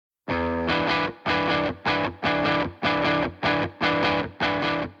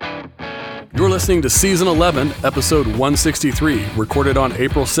listening to Season 11, Episode 163, recorded on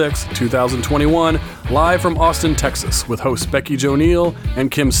April 6, 2021, live from Austin, Texas, with hosts Becky Jo Neal and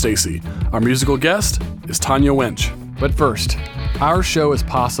Kim Stacy. Our musical guest is Tanya Winch. But first, our show is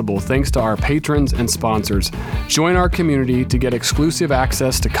possible thanks to our patrons and sponsors. Join our community to get exclusive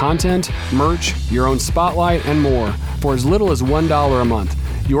access to content, merch, your own spotlight, and more for as little as $1 a month.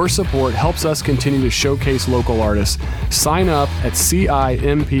 Your support helps us continue to showcase local artists. Sign up at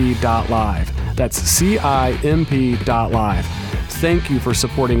CIMP.live. That's CIMP.live. Thank you for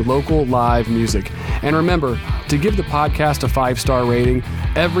supporting local live music. And remember to give the podcast a 5-star rating.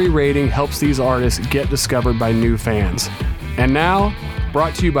 Every rating helps these artists get discovered by new fans. And now,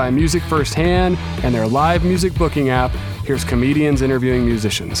 brought to you by Music Firsthand and their live music booking app, here's comedians interviewing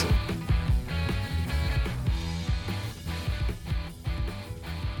musicians.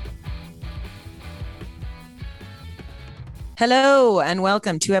 Hello and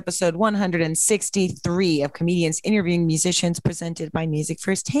welcome to episode 163 of Comedians Interviewing Musicians presented by Music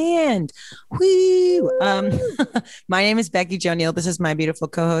Firsthand. Woo! My name is Becky Jo Neal. This is my beautiful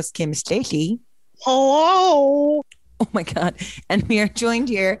co-host, Kim Stacy. Hello. Oh my God. And we are joined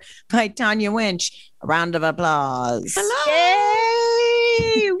here by Tanya Winch. A round of applause. Hello.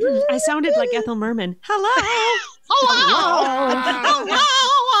 Yay. I sounded like Ethel Merman. Hello. Hello.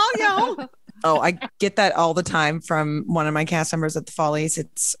 Hello. Oh, I get that all the time from one of my cast members at the Follies.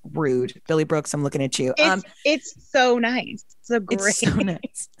 It's rude. Billy Brooks, I'm looking at you. It's so nice. So great. It's so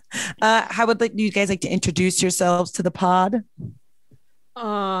nice. How would you guys like to introduce yourselves to the pod?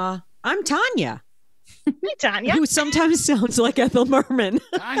 I'm Tanya. Hey, Tanya. Who sometimes sounds like Ethel Merman.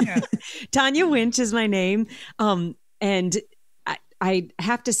 Tanya. Tanya Winch is my name. And I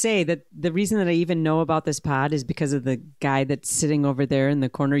have to say that the reason that I even know about this pod is because of the guy that's sitting over there in the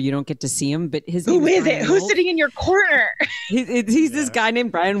corner. You don't get to see him, but his Who name is it? Who's sitting in your corner? He's this guy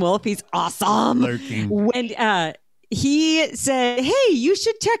named Brian Wolf. He's awesome. Lurking. And he said, hey, you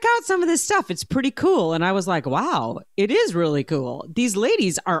should check out some of this stuff. It's pretty cool. And I was like, wow, it is really cool. These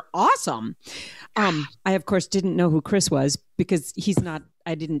ladies are awesome. I, of course, didn't know who Chris was because he's not,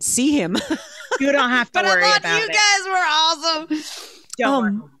 I didn't see him. You don't have to but worry I thought about you it. guys were awesome.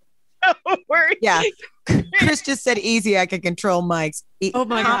 Don't worry. Yeah. Chris just said easy. I can control mics. Oh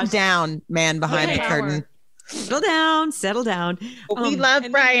my Calm gosh. down, man behind the curtain. Settle down. We love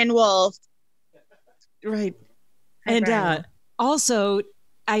Brian Wolf. Right. Hi, And Brian. also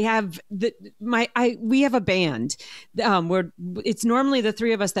I have we have a band where it's normally the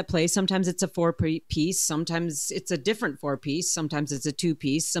three of us that play. Sometimes it's a 4-piece, sometimes it's a different 4-piece, sometimes it's a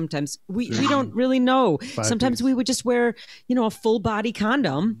 2-piece, sometimes we don't really know. Sometimes we would just wear, a full body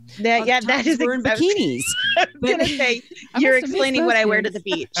condom. That is we're in bikinis. I was gonna say you're explaining what I wear to the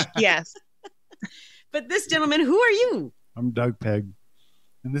beach. Yes. But this gentleman, who are you? I'm Doug Pegg,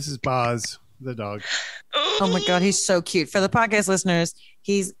 and this is Boz, the dog. Oh my God, he's so cute. For the podcast listeners,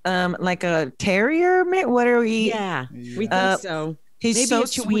 he's like a terrier. What are we? Yeah, we think so. He's Maybe so a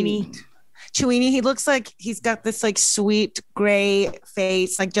Chewini. sweet. Chewini, he looks like he's got this like sweet gray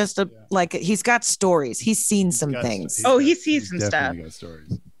face, like like he's got stories. He's seen some things. He sees some stuff. Got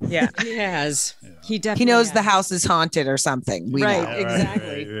stories. Yeah. He has. Yeah. He definitely He knows has. the house is haunted or something. We Right. know.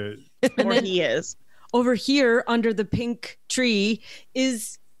 Exactly. Right. And Or then he is. over here under the pink tree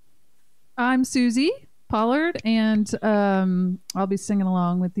is I'm Susie Pollard, and I'll be singing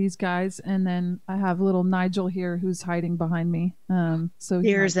along with these guys. And then I have little Nigel here who's hiding behind me. So he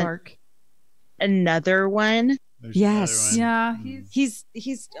Here's might bark. Another one. There's Yes. another one. Yeah,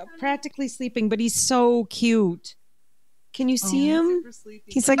 he's practically sleeping, but he's so cute. Can you see him?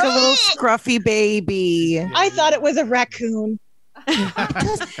 He's like a little scruffy baby. I thought it was a raccoon. He Kinda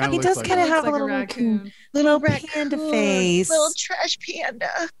does looks like kind of it. have like a little raccoon. little Raccoon. panda face. Little trash panda.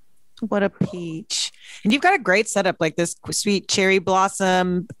 What a peach. And you've got a great setup, like this sweet cherry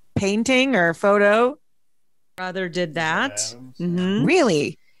blossom painting or photo. Brother did that. Adams. Mhm.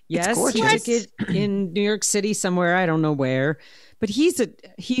 Really? Yes, he gorgeous. took it in New York City somewhere. I don't know where, but he's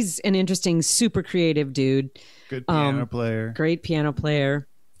an interesting, super creative dude. Good piano player. Great piano player.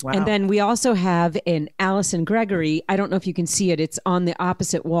 Wow. And then we also have an Allison Gregory. I don't know if you can see it. It's on the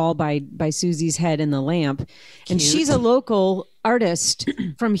opposite wall by Susie's head in the lamp. And Cute. she's a local artist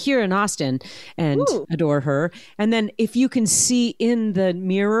from here in Austin and Ooh. adore her. And then if you can see in the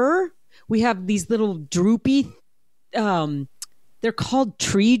mirror, we have these little droopy, they're called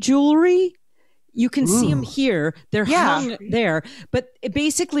tree jewelry. You can see them here. They're Yeah. hung there. But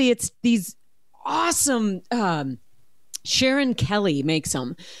basically it's these awesome Sharon Kelly makes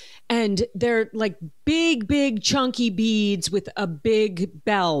them, and they're like big chunky beads with a big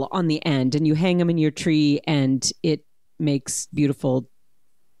bell on the end, and you hang them in your tree and it makes beautiful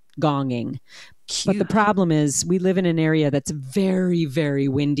gonging. Cute. But the problem is we live in an area that's very, very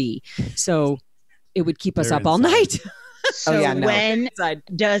windy. So it would keep us They're up all inside. night. So yeah, no. when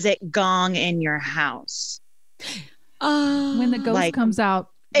does it gong in your house? When the ghost Like- comes out.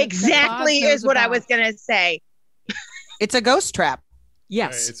 Exactly Boz knows is what I about. was going to say. It's a ghost trap.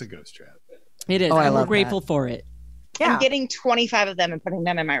 Yes, It's a ghost trap. it is. Oh, I I'm love grateful for it. Yeah. I'm getting 25 of them and putting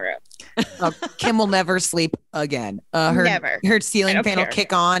them in my room. Kim will never sleep again. Her Never. Her I ceiling don't fan will care.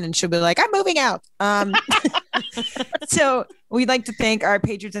 kick on, and she'll be like, "I'm moving out." So we'd like to thank our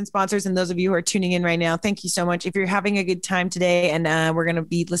patrons and sponsors, and those of you who are tuning in right now. Thank you so much. If you're having a good time today, and we're going to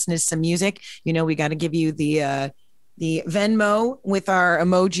be listening to some music, we got to give you the Venmo with our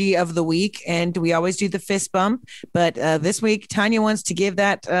emoji of the week, and we always do the fist bump. But this week, Tanya wants to give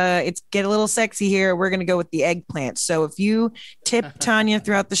that. It's get a little sexy here. We're going to go with the eggplant. So if you tip Tanya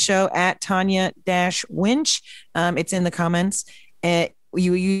throughout the show at Tanya-Winch, it's in the comments.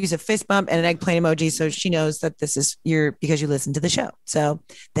 You use a fist bump and an eggplant emoji, so she knows that this is because you listen to the show. So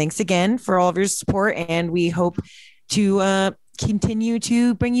thanks again for all of your support, and we hope to continue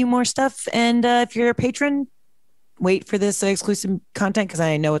to bring you more stuff. And if you're a patron, wait for this exclusive content because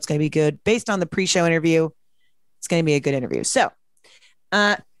I know it's going to be good. Based on the pre-show interview, it's going to be a good interview. So,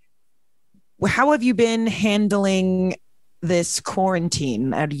 how have you been handling this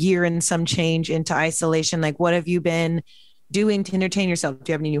quarantine? A year and some change into isolation. Like, what have you been doing to entertain yourself?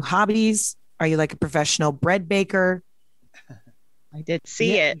 Do you have any new hobbies? Are you like a professional bread baker? I did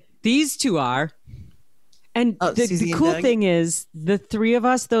see Yeah. it. These two are. And Susie the and cool Doug? thing is, the three of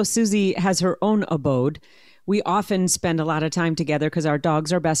us, though Susie has her own abode, we often spend a lot of time together because our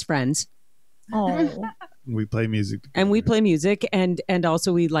dogs are best friends. Oh, We play music. And we together. play music, and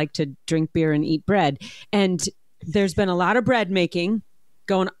also we like to drink beer and eat bread. And there's been a lot of bread making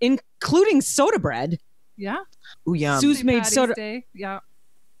going, including soda bread. Yeah. ooh, yum. Sue's St. made Patty's soda, Day. Yeah.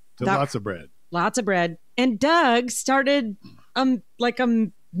 So that- lots of bread. lots of bread. And Doug started like a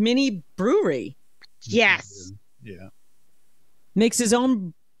mini brewery. Yes. Yeah. Makes his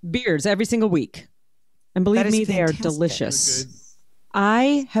own beers every single week. And believe That is me, they are fantastic. delicious. Good.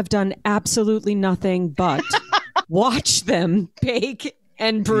 I have done absolutely nothing but watch them bake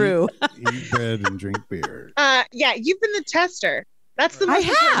and brew. Eat bread and drink beer. Yeah, you've been the tester. That's the I most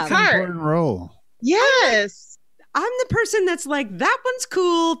important have. It's an part. important role. Yes. I'm the person that's like, that one's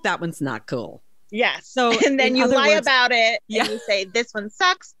cool, that one's not cool. Yes. So, And then in you other lie words- about it Yeah. and you say, this one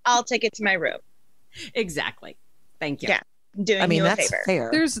sucks. I'll take it to my room. Exactly. Thank you. Yeah. I'm doing I mean, you a that's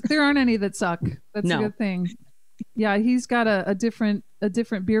favor. fair. There aren't any that suck. That's No. a good thing. Yeah, he's got a different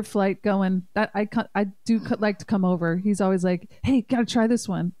beer flight going. That I like to come over. He's always like, "Hey, gotta try this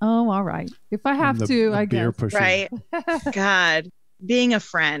one." Oh, all right. If I have The- to, the I beer guess. pusher. Right. God, being a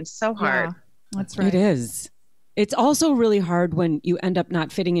friend, so hard. Yeah, that's right. It is. It's also really hard when you end up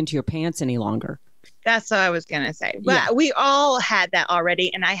not fitting into your pants any longer. That's what I was going to say. But Yeah. we all had that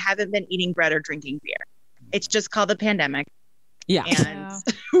already. And I haven't been eating bread or drinking beer. It's just called the pandemic Yeah.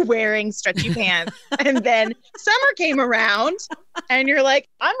 and wearing stretchy pants. And then summer came around and you're like,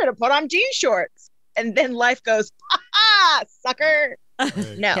 I'm going to put on jean shorts. And then life goes, ha, sucker.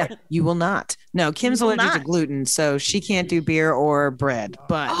 No. Yeah, you will not. No, Kim's You will allergic to not. gluten, so she can't do beer or bread.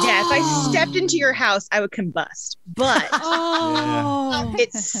 But Yeah, if I stepped into your house, I would combust. But Oh,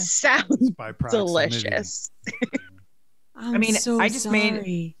 it sounds By proximity. delicious. I mean, I just made- have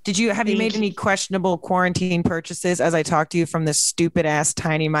you Thank made you. any questionable quarantine purchases as I talk to you from this stupid ass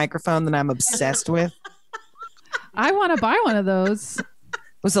tiny microphone that I'm obsessed with? I want to buy one of those.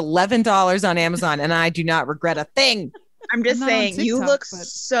 It was $11 on Amazon, and I do not regret a thing. I'm just I'm not on saying, you TikTok, look but-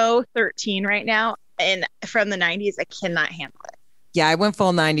 so 13 right now. And from the 90s, I cannot handle it. Yeah, I went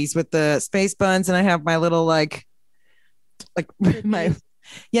full 90s with the space buns, and I have my little like my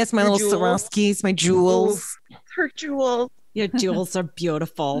Your little jewels? Swarovskis, my jewels. Her jewels. Your jewels are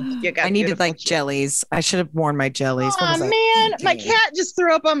beautiful. You got I needed beautiful like jewels. jellies. I should have worn my jellies. What Aw, was I man, my thinking? cat just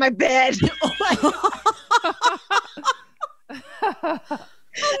threw up on my bed.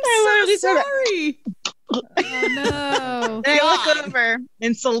 I literally threw it. Sorry. Oh no! And I look over,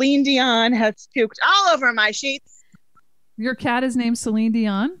 and Celine Dion has puked all over my sheets. Your cat is named Celine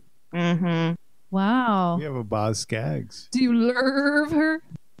Dion. Mm-hmm. Wow. We have a Boz Skaggs. Do you love her?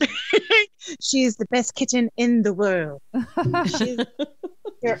 She's the best kitten in the world. She's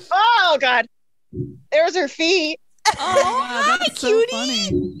oh God, there's her feet. Oh, that's so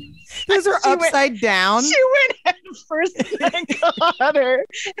funny. Those are She went- upside down. She went head first and I caught her,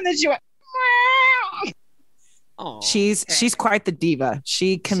 and then she went. Meow. Oh, She's quite the diva.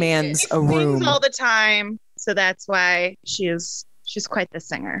 She commands She a room. sings all the time, so that's why she's quite the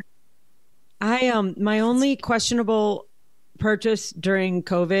singer. my only questionable purchased during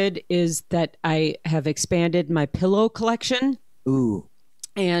COVID is that I have expanded my pillow collection. Ooh.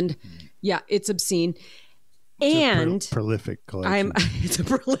 And yeah, it's obscene. It's a prolific collection. It's a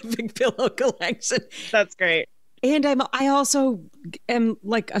prolific pillow collection. That's great. And I also am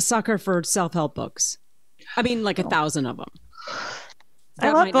like a sucker for self-help books. I mean, like 1,000 of them.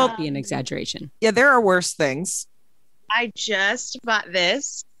 That might not be an exaggeration. Yeah, there are worse things. I just bought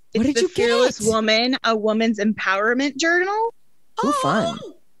this. What It's did the you Fearless get? Woman, a woman's empowerment journal. Ooh, fun.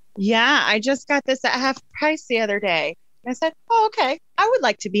 Yeah, I just got this at half price the other day. I said, "Oh, okay. I would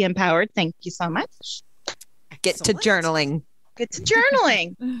like to be empowered. Thank you so much." Get to journaling. Get to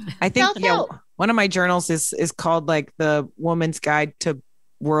journaling. I think Self-help. one of my journals is called like the Woman's Guide to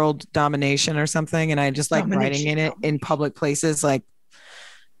World Domination or something, and I just like writing in it in public places, like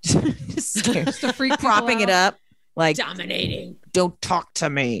just to freak people propping it out. up, like Dominating. don't talk to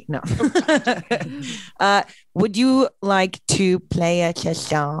me. No. Would you like to play us a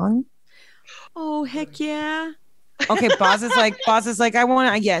song? Oh, heck yeah. Okay, Boz is like, I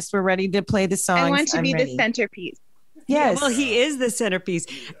want to. Yes, we're ready to play the song. I want to I'm be ready. the centerpiece. Yes, Well, he is the centerpiece.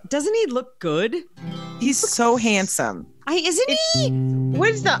 Doesn't he look good? he's so handsome. Isn't he? What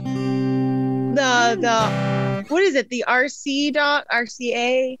is the what is it? The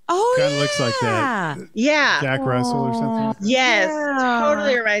RCA? Oh, Kinda looks like that. Yeah. Jack Russell or something. Yes. Yeah.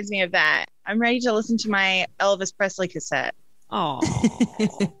 Totally reminds me of that. I'm ready to listen to my Elvis Presley cassette. Oh.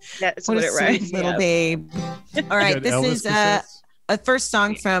 That's What what, a it sweet reminds me little of. babe. All right, Got this Elvis is cassettes. a first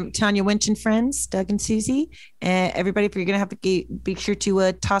song from Tanya Winch and friends, Doug and Susie. Everybody, if you're gonna have to be sure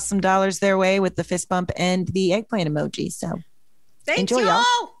to toss some dollars their way with the fist bump and the eggplant emoji. So Thanks, Enjoy, y'all.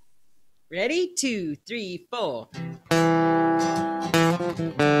 y'all. Ready? 2, 3, 4.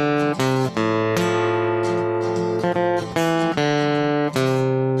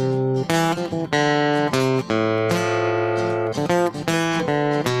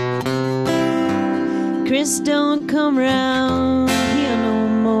 Chris don't come round here no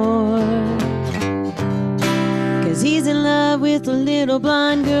more, 'cause he's in love with a little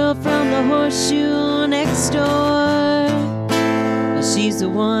blonde girl from the horseshoe next door. She's the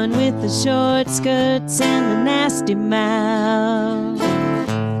one with the short skirts and the nasty mouth.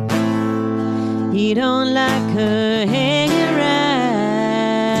 He don't like her hanging around.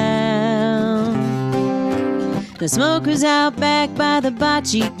 The smoker's out back by the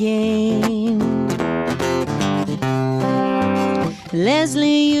bocce game.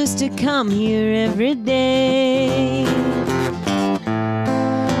 Leslie used to come here every day,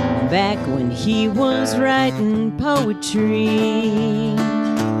 back when he was writing poetry.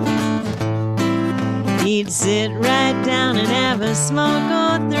 He'd sit right down and have a smoke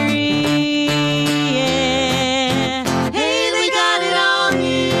or 3. Yeah. Hey, they got it all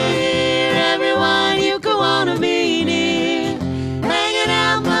here. Everyone you could want to be near, hanging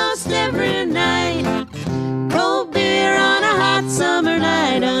out most every night. Cold beer on a hot summer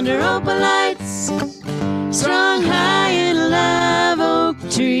night under open lights, strung high in a live oak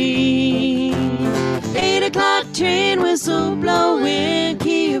tree. 8 o'clock train whistle blowing,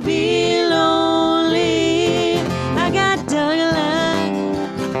 can you be lonely? I got Doug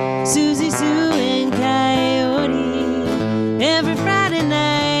Love, Susie Sue and Coyote every Friday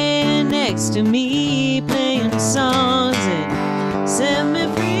night next to me, playing songs that set me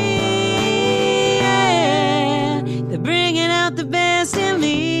free. Yeah. They're bringing out the best in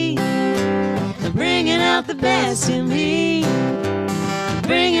me. They're bringing out the best in me.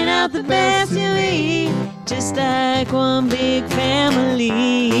 Bringing out the best in me, just like one big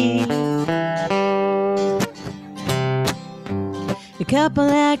family. A couple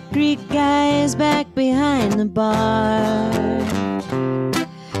of Greek guys back behind the bar.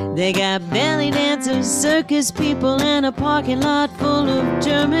 They got belly dancers, circus people, and a parking lot full of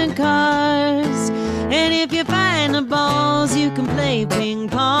German cars. And if you find the balls, you can play ping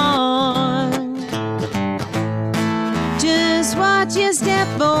pong. Just watch your step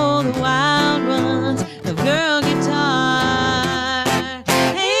for the wild runs of girl guitar.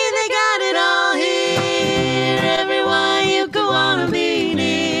 Hey, they got it all here. Everyone you could wanna be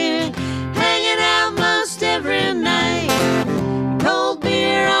near, hanging out most every night. Cold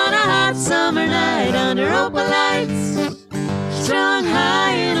beer on a hot summer night under open lights, strung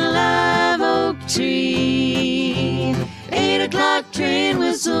high in a live oak tree. 8 o'clock train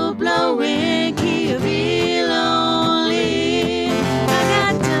whistle blowing, can you be lonely? I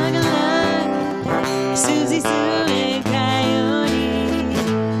got Doug Love, Susie Sue and Coyote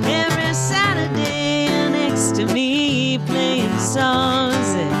every Saturday next to me, playing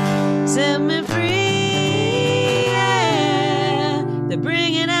songs that set me free. Yeah. They're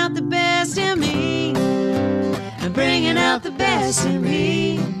bringing out the best in me. They're bringing out the best in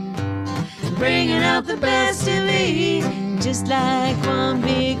me, bringing out the best in me, just like one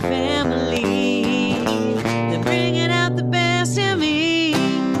big family. They're bringing out the best in me,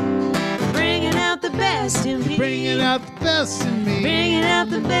 bringing out the best in me, Bringing out the best in me. bringing out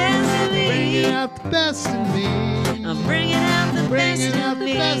the best in me. Bringing out the best in me. I'm bringing out the best Bringing out in the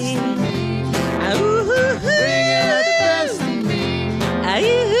me. best in me. Ooh, Bringing out the best in me.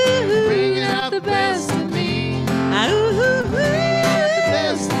 ooh, Bringing out the best in me. ooh, Bringing out the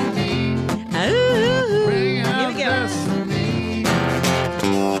best in me. ooh. Bringing Here out we the go. best in me.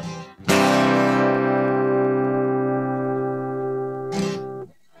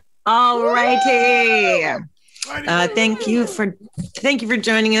 All righty. Thank you for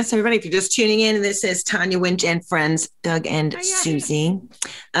joining us, everybody. If you're just tuning in, this is Tanya Winch and friends, Doug and Susie.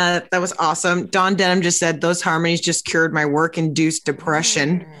 That was awesome. Dawn Denham just said those harmonies just cured my work-induced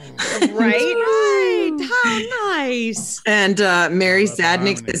depression. Right? Right. How nice. And Mary Love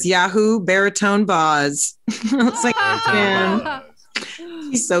Zadnick harmony. says Yahoo baritone Boz. It's like, man,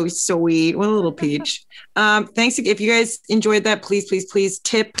 she's so sweet. What a little peach. Thanks. If you guys enjoyed that, please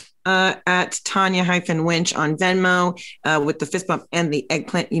tip at Tanya-Winch on Venmo with the fist bump and the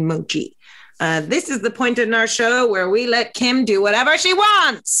eggplant emoji. This is the point in our show where we let Kim do whatever she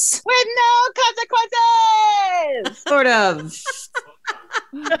wants. With no consequences. Sort of.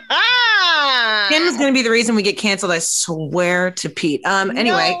 Kim is going to be the reason we get canceled. I swear to Pete.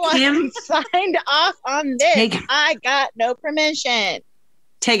 Anyway, no Kim, one signed off on this. Take- I got no permission.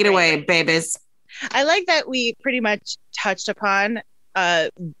 take it away, babies. I like that we pretty much touched upon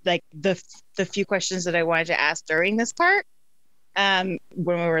like the few questions that I wanted to ask during this part. When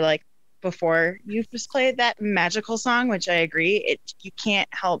we were like before you just played that magical song, which I agree, you can't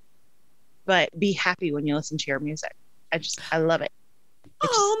help but be happy when you listen to your music. I love it.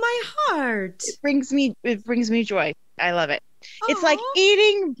 Oh, my heart. It brings me joy. I love it. It's Aw. like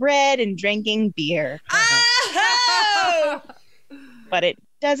eating bread and drinking beer, Oh! but it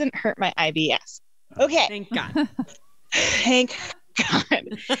doesn't hurt my IBS. Okay. Thank God. Thank God.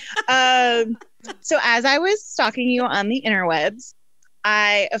 So as I was stalking you on the interwebs,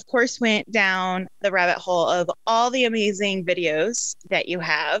 I, of course, went down the rabbit hole of all the amazing videos that you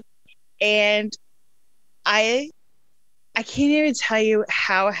have. And I can't even tell you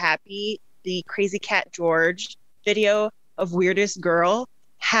how happy the Crazy Cat George video of Weirdest Girl,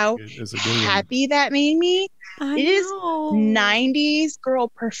 how It's a good one. happy that made me. I It is know. 90s girl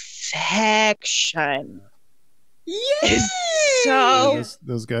perfection. Yay! It's Yeah, so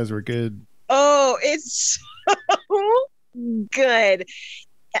those guys were good. Oh, it's so good.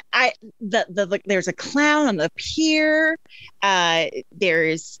 There's a clown on the pier.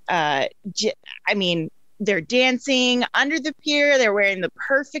 They're dancing under the pier. They're wearing the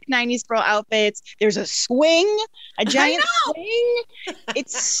perfect 90s girl outfits. There's a swing, a giant swing.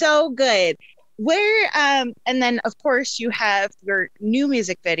 It's so good. And then of course you have your new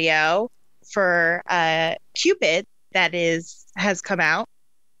music video for Cupid that has come out,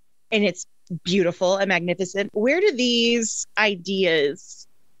 and it's beautiful and magnificent. Where do these ideas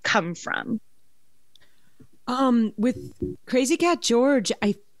come from? With Crazy Cat George,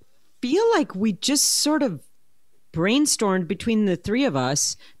 I feel like we just sort of brainstormed between the three of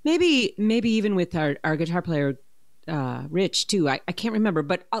us. Maybe even with our guitar player, Rich too. I can't remember,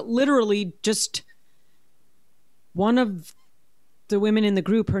 but literally just one of the women in the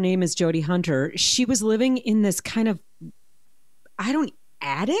group, her name is Jody Hunter. She was living in this kind of,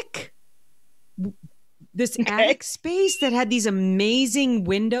 attic? This attic space that had these amazing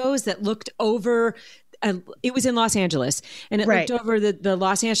windows that looked over. It was in Los Angeles, and it Right. looked over the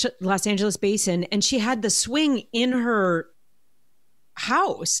Los Angeles basin. And she had the swing in her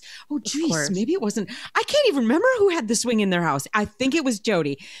house. Oh, geez, course. maybe it wasn't. I can't even remember who had the swing in their house. I think it was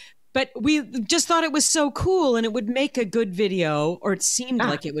Jody. But we just thought it was so cool, and it would make a good video, or it seemed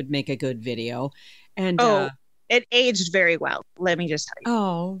like it would make a good video. And It aged very well. Let me just tell you.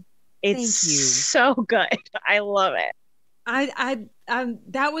 oh, It's thank you. so good. I love it.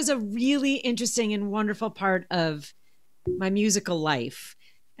 That was a really interesting and wonderful part of my musical life.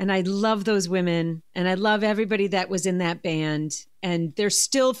 And I love those women, and I love everybody that was in that band, and they're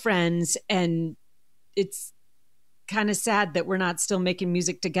still friends. And it's kind of sad that we're not still making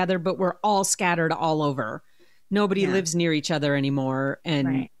music together, but we're all scattered all over. Nobody lives near each other anymore. And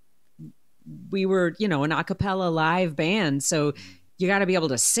Right. we were, an a cappella live band. So you got to be able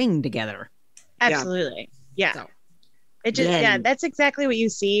to sing together. Absolutely. Yeah. So- It just that's exactly what you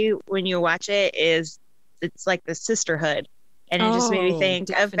see when you watch it. It's like the sisterhood, and it just made me Oh, think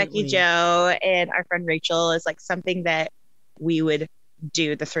of Becky definitely. Joe and our friend Rachel as like something that we would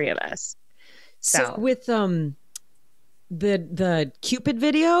do, the three of us. So So- with the Cupid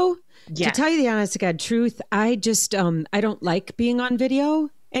video. Yes. To tell you the honest to God truth, I just I don't like being on video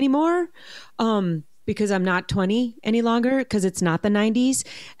anymore. Because I'm not 20 any longer, because it's not the 90s.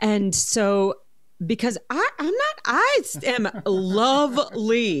 And so because I am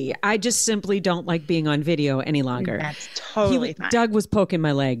lovely. I just simply don't like being on video any longer. That's totally fine. Doug was poking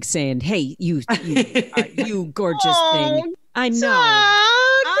my leg saying, "Hey, you gorgeous thing." I know.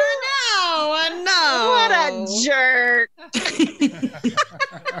 Doug! I know. What a jerk.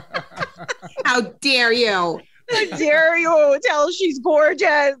 How dare you? How dare you tell she's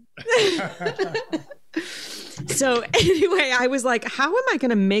gorgeous? So anyway, I was like, how am I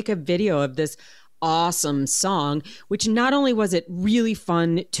going to make a video of this awesome song? Which not only was it really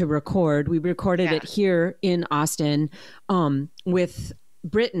fun to record, we recorded it here in Austin with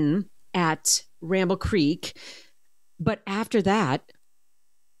Britton at Ramble Creek. But after that,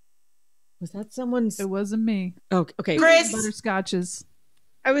 was that someone's? It wasn't me. Oh, okay. Chris. Butterscotches.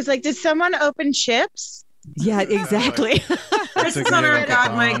 I was like, did someone open chips? Yeah, exactly. Chris is on our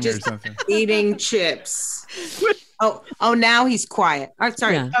God mic just eating chips. Oh, now he's quiet. I'm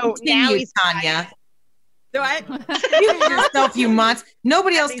sorry. Yeah. Oh, Continue, now he's Tanya. What? You hear yourself, you months.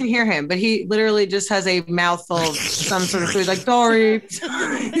 Nobody else can hear him, but he literally just has a mouthful of some sort of food. Like, sorry.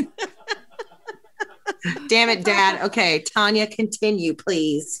 Damn it, Dad. Okay, Tanya, continue,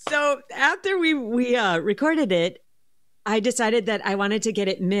 please. So after we recorded it, I decided that I wanted to get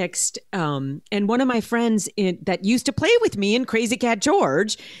it mixed. And one of my friends that used to play with me in Crazy Cat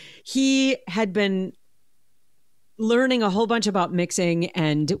George, he had been learning a whole bunch about mixing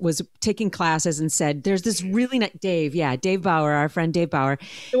and was taking classes and said, there's this really nice Dave Bauer, our friend Dave Bauer.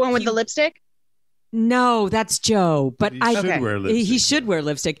 The one with the lipstick? No, that's Joe. But He should wear lipstick. He should wear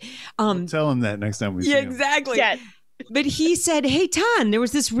lipstick. Tell him that next time we see him. Exactly. Yes. But he said, hey, Ton, there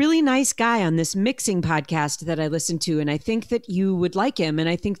was this really nice guy on this mixing podcast that I listened to, and I think that you would like him, and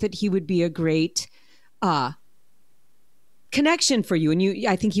I think that he would be a great connection for you, and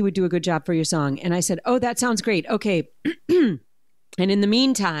I think he would do a good job for your song. And I said, oh, that sounds great. Okay. And in the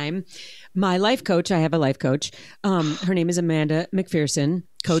meantime, my life coach, I have a life coach. Her name is Amanda McPherson,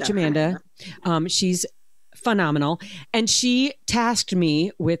 Coach Amanda. She's phenomenal. And she tasked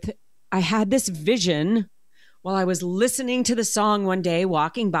me with, I had this vision while I was listening to the song one day,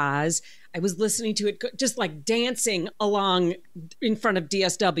 walking Boz. I was listening to it, just like dancing along in front of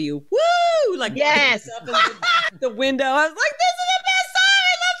DSW. Woo! Like, yes, up in the window. I was like, this is the best song.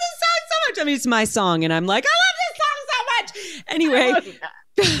 I love this song so much. I mean, it's my song, and I'm like, I love this song so much. Anyway,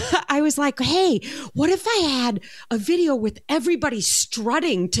 I was like, hey, what if I had a video with everybody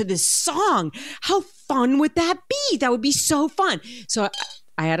strutting to this song? How fun would that be? That would be so fun. So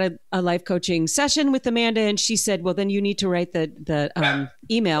I had a life coaching session with Amanda, and she said, well, then you need to write the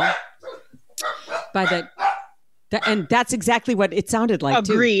email by and that's exactly what it sounded like.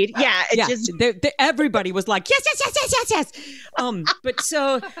 Agreed. Too. Yeah. Just everybody was like, yes. But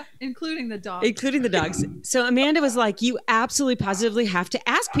so including the dogs. So Amanda was like, you absolutely positively have to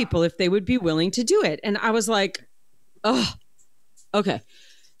ask people if they would be willing to do it. And I was like, oh, okay.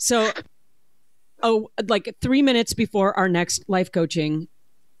 So, like 3 minutes before our next life coaching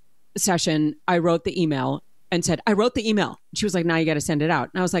session, I wrote the email and said, I wrote the email. She was like, now you got to send it out.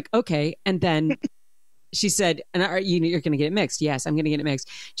 And I was like, okay. And then she said, and you're going to get it mixed. Yes, I'm going to get it mixed.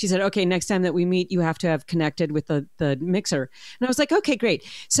 She said, okay, next time that we meet, you have to have connected with the mixer. And I was like, okay, great.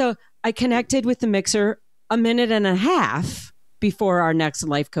 So I connected with the mixer a minute and a half before our next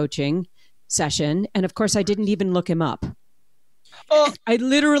life coaching session. And of course, I didn't even look him up. Oh. I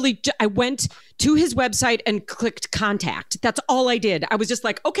went to his website and clicked contact. That's all I did. I was just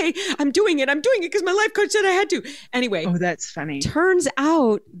like, okay, I'm doing it because my life coach said I had to. Anyway. Oh, that's funny. Turns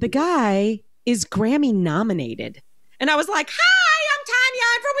out the guy is Grammy nominated. And I was like, hi, I'm Tanya.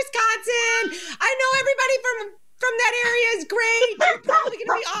 I'm from Wisconsin. I know everybody from that area is great. You're probably going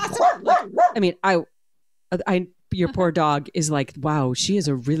to be awesome. I mean, your poor dog is like, wow, she has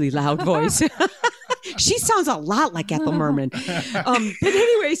a really loud voice. She sounds a lot like Ethel Merman. But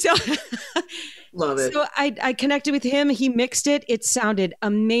anyway, so love it. So I connected with him. He mixed it. It sounded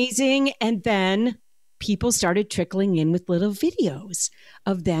amazing. And then people started trickling in with little videos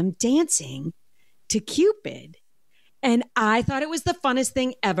of them dancing to Cupid. And I thought it was the funnest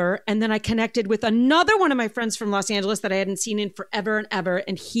thing ever. And then I connected with another one of my friends from Los Angeles that I hadn't seen in forever and ever.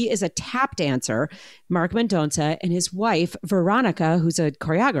 And he is a tap dancer, Mark Mendonça, and his wife, Veronica, who's a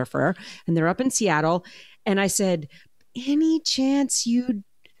choreographer. And they're up in Seattle. And I said, any chance you'd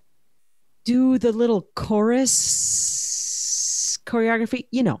do the little chorus choreography?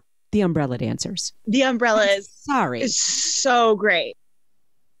 You know, the umbrella dancers. The umbrella Sorry. is so great.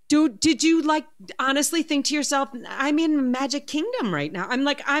 Dude, did you like honestly think to yourself, I'm in Magic Kingdom right now?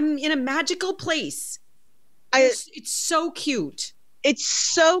 I'm in a magical place. It's so cute. It's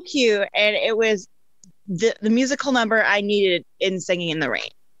so cute. And it was the musical number I needed in Singing in the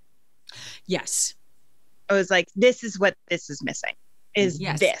Rain. Yes. I was like, this is what this is missing. This.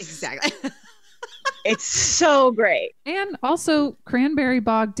 Exactly. It's so great. And also Cranberry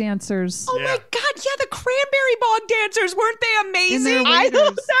Bog dancers. Oh my God. Yeah. The Cranberry Bog dancers. Weren't they amazing? I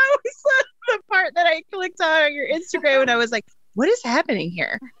thought that was the part that I clicked on your Instagram and I was like, what is happening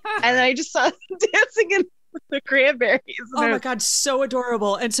here? And then I just saw them dancing in the cranberries. Oh my God, so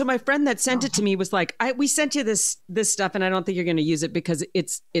adorable. And so my friend that sent it to me was like, we sent you this stuff and I don't think you're going to use it because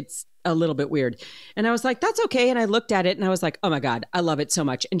it's a little bit weird. And I was like, that's okay. And I looked at it and I was like, oh my God, I love it so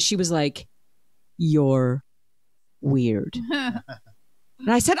much. And she was like, you're weird. And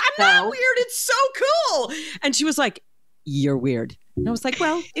I said, I'm not weird. It's so cool. And she was like, you're weird. And I was like,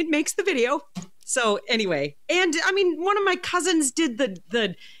 well, it makes the video. So anyway, and I mean, one of my cousins did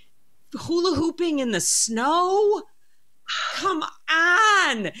the hula hooping in the snow. Come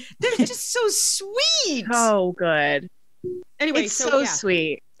on. They're just so sweet. So good. Anyway, it's so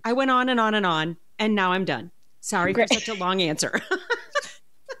sweet. I went on and on and on, and now I'm done. Sorry for such a long answer.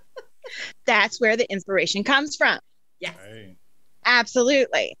 That's where the inspiration comes from. Yes. Right.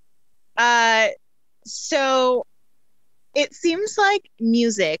 Absolutely. So it seems like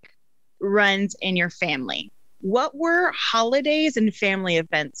music runs in your family. What were holidays and family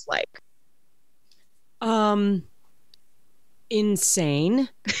events like? Insane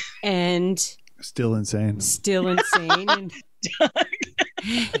and Still insane.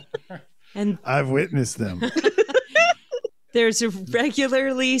 And I've witnessed them. there's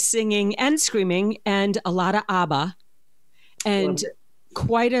regularly singing and screaming and a lot of ABBA and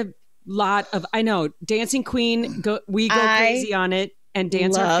quite a lot of, I know, Dancing Queen, we go crazy on it and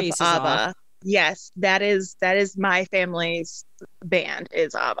dance our faces ABBA. off. Yes, that is my family's band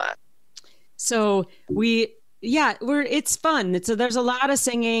is ABBA. So it's fun. There's a lot of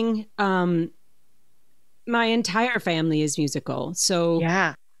singing. My entire family is musical. So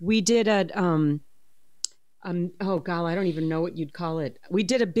yeah, we did oh God, I don't even know what you'd call it. We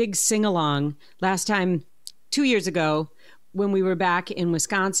did a big sing along last time, 2 years ago, when we were back in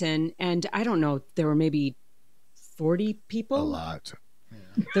Wisconsin, and I don't know, there were maybe 40 people. A lot.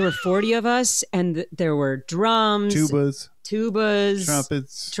 There were 40 of us, and there were drums,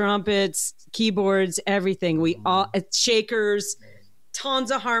 tubas, trumpets, keyboards, everything. We all shakers, tons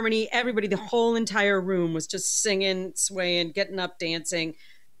of harmony. Everybody, the whole entire room was just singing, swaying, getting up, dancing,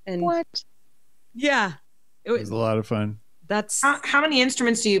 and what? Yeah, it was a lot of fun. That's how many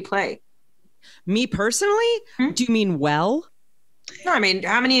instruments do you play? Me personally? Do you mean well? No, I mean,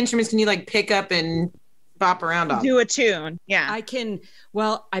 how many instruments can you like pick up and bop around on? Do a tune. Yeah. I can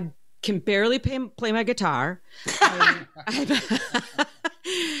barely play my guitar.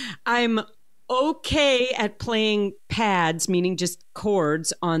 I'm okay at playing pads, meaning just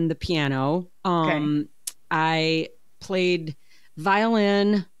chords on the piano. Okay. I played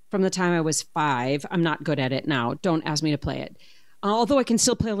violin from the time I was 5. I'm not good at it now. Don't ask me to play it. Although I can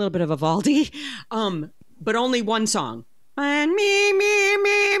still play a little bit of Vivaldi, but only one song. And me.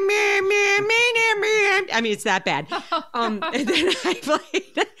 I mean, it's that bad. And then I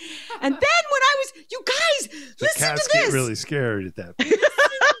played. And then when I was, you guys, listen to this. Get really scared at that point.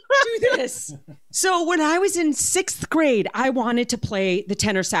 Do this. So when I was in 6th grade, I wanted to play the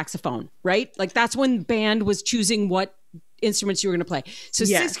tenor saxophone, right? Like that's when band was choosing what instruments you were going to play. So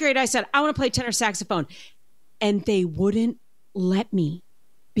 6th grade, I said, I want to play tenor saxophone. And they wouldn't let me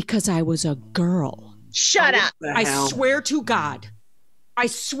because I was a girl. Shut up. I swear to God. I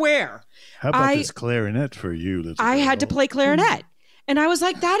swear. How about this clarinet for you, little girl? I had to play clarinet. And I was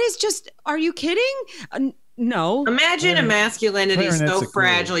like, that is just, are you kidding? No. Imagine a masculinity so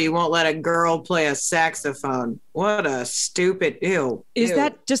fragile you won't let a girl play a saxophone. What a stupid, ew. Is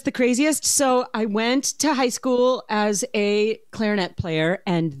that just the craziest? So I went to high school as a clarinet player,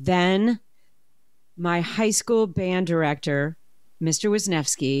 and then my high school band director, Mr.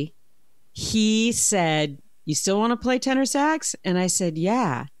 Wisniewski, he said, you still want to play tenor sax? And I said,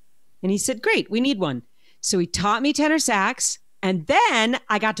 yeah. And he said, great, we need one. So he taught me tenor sax, and then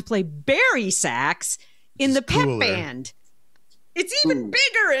I got to play bari sax in the pep band. It's even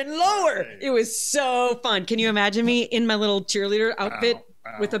bigger and lower. It was so fun. Can you imagine me in my little cheerleader outfit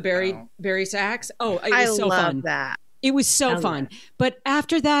with a bari sax? Oh, it was so fun. That. It was so fun. But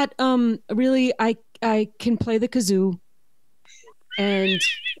after that, really, I can play the kazoo, and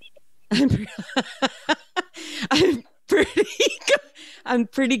I'm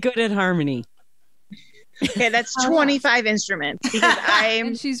pretty good at harmony. Okay, that's 25 instruments because I'm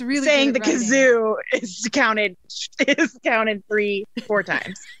And she's really saying the good at writing. kazoo is counted 4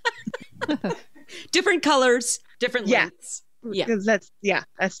 times. Different colors, different Yeah. lengths. Yeah. Because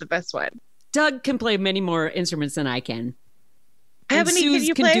that's the best one. Doug can play many more instruments than I can. How And many can Suze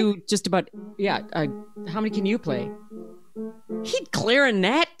you play? do just about, how many can you play? He'd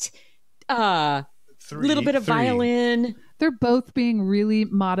clarinet, a little bit of Three. violin. They're both being really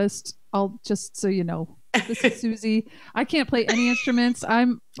modest. I'll just so you know. This is Susie. I can't play any instruments.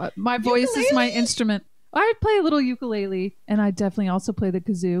 My voice is my instrument. I play a little ukulele, and I definitely also play the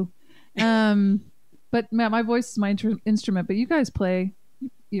kazoo. But my voice is my instrument. But you guys play.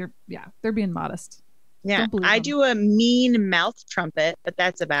 They're being modest. Yeah, Don't believe I them. do a mean mouth trumpet, but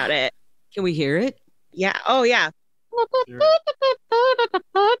that's about it. Can we hear it? Yeah. Oh, yeah.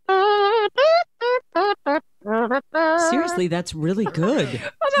 Seriously, that's really good.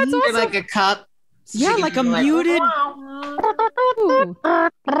 Oh, that's You're awesome. like a cup. Yeah, like a muted. Ooh.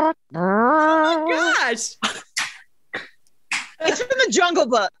 Gosh. It's from the Jungle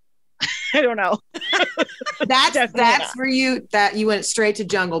Book. I don't know. That's Definitely where you went straight to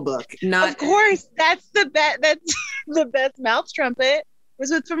Jungle Book. Not Of course, that's the best. That's the best mouth trumpet.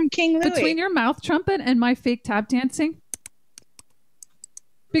 Was it from King Louis? Between your mouth trumpet and my fake tap dancing,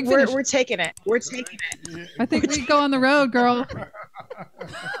 big finish. we're taking it. We're taking it. I think we go on the road, girl.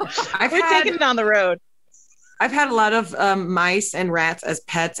 We're taking it on the road. I've had a lot of mice and rats as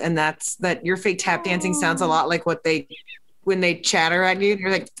pets, and that your fake tap dancing sounds a lot like when they chatter at you. You're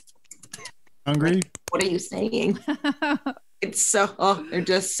like, Hungry? what are you saying? It's they're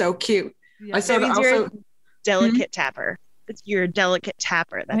just so cute. Yeah. I saw That means you're also a delicate tapper. You're a delicate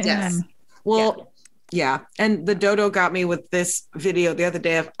tapper. That's I it. am. well, yeah. And the dodo got me with this video the other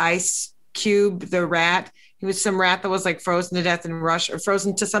day of Ice Cube, the rat. He was some rat that was like frozen to death in Russia, or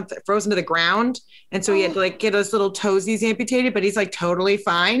frozen to the ground. And so he had to like get his little toesies amputated, but he's like totally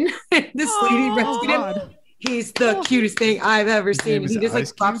fine. This lady rescued him. God. He's the cutest thing I've ever seen. name is He just like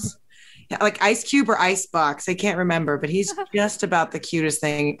Ice Cube? pops, yeah, like Ice Cube or Ice Box. I can't remember, but he's just about the cutest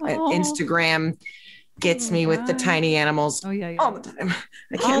thing. Oh. Instagram gets me with the God. tiny animals Oh yeah. all the time.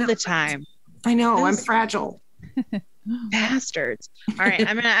 I All can't. the time. I know. I'm That's- fragile. Bastards. All right.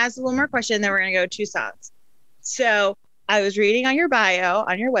 I'm going to ask a little more question, then we're going to go 2 songs. So I was reading on your bio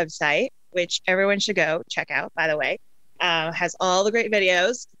on your website, which everyone should go check out, by the way. Has all the great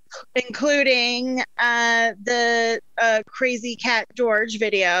videos, including the Crazy Cat George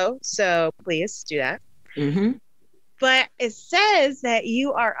video. So please do that. Mm-hmm. But it says that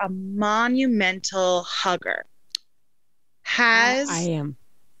you are a monumental hugger. Has I am.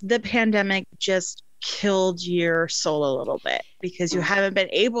 the pandemic just killed your soul a little bit because you haven't been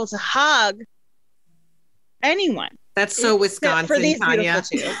able to hug anyone? That's so Except for Wisconsin, these Tanya.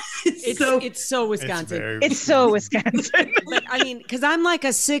 beautiful two. It's so Wisconsin. It's so Wisconsin. But I mean, because I'm like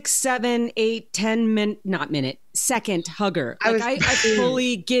a 6, 7, 8, 10 second hugger. I Like was- I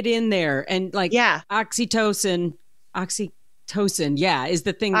fully get in there and like Yeah. oxytocin, yeah, is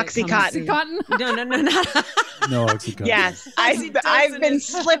the thing. that comes- Oxycontin. Cotton. No, not. No, Oxycontin. Yes. I've Oxytocin been is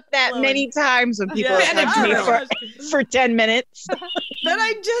slipped that flowing. many times when people Yeah, have hugged me I for 10 minutes. But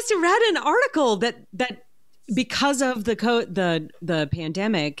I just read an article that because of the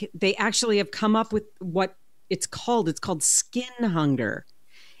pandemic, they actually have come up with what it's called. It's called skin hunger.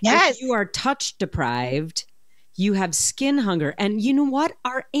 Yes. If you are touch deprived, you have skin hunger. And you know what?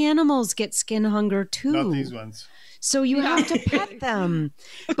 Our animals get skin hunger too. Not these ones. So you have to pet them.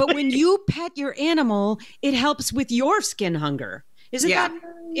 But when you pet your animal, it helps with your skin hunger. Isn't Yeah. that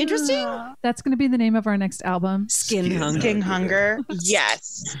interesting? That's going to be the name of our next album. Skin hunger. King hunger.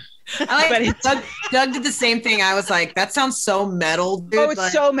 Yes. I But like Doug did the same thing. I was like, that sounds so metal, dude. Oh, it's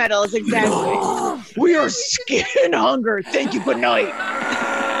Like, so metal. It's exactly. We are skin hunger. Thank you. Good night.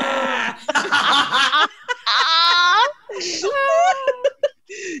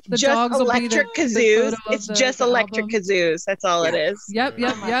 The Just dogs will be electric the kazoos. photo of It's the- just the electric album. kazoos. That's all it is. Yep,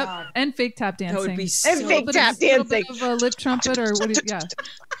 yep, my yep. God. And fake tap dancing. That would be And so fake tap little dancing. bit of a lip trumpet or what? Yeah.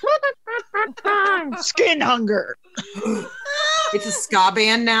 Skin hunger. it's a ska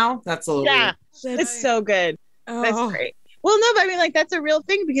band now. That's a little Yeah, weird. it's so good. That's Oh. great. Well, no, but I mean, like, that's a real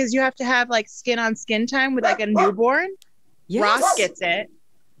thing because you have to have like skin on skin time with like a newborn. Yes. Ross gets it.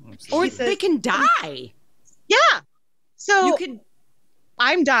 Or He says- they can die. Yeah. So You can.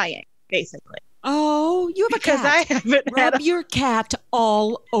 I'm dying basically Oh, you have a because cat. I haven't had. Rub your cat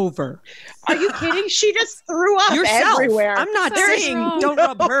all over Are you kidding? She just threw up yourself. everywhere. I'm not There is saying wrong. don't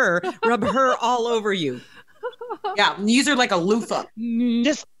rub her. Rub her all over you. Yeah, use her like a loofah.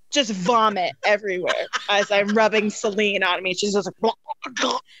 Just just vomit everywhere as I'm rubbing Celine on me. She's just like, blah,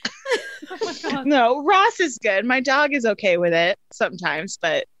 blah, blah. No, Ross is good. My dog is okay with it sometimes,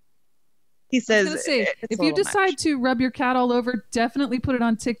 but he says, I was gonna say, if you decide to rub your cat all over, definitely put it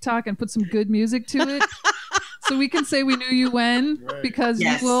on TikTok and put some good music to it. So we can say we knew you when, because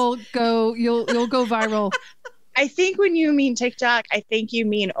you will go, you'll go viral. I think when you mean TikTok, I think you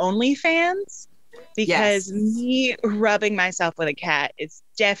mean OnlyFans, because me rubbing myself with a cat is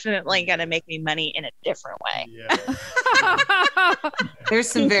definitely going to make me money in a different way. Yeah. There's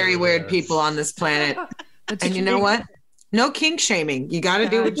some very weird people on this planet. And you know what? No kink shaming. You got to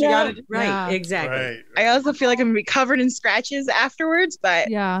do what you got to do. Right, exactly. Right. I also feel like I'm going to be covered in scratches afterwards, but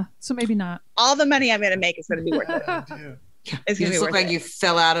Yeah, so maybe not. all the money I'm going to make is going to be worth it. Yeah. It's You going to be just look worth like it. you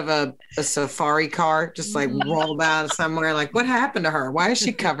fell out of a safari car, just like rolled out of somewhere. Like, what happened to her? Why is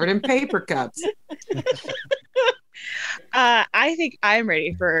she covered in paper cups? I think I'm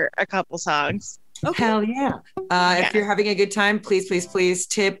ready for a couple songs. Hell yeah. If you're having a good time, please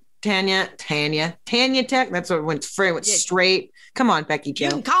tip Tanya Tech. That's what went straight. Come on, Becky You Jo.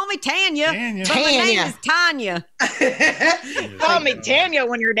 can call me Tanya. Tanya. But my name Tanya. is Tanya. Call me Tanya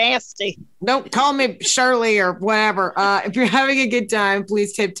when you're nasty. Don't call me Shirley or whatever. If you're having a good time,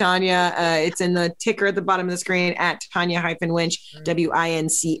 please tip Tanya. It's in the ticker at the bottom of the screen at Tanya-Winch,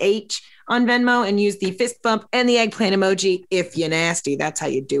 WINCH on Venmo, and use the fist bump and the eggplant emoji if you're nasty. That's how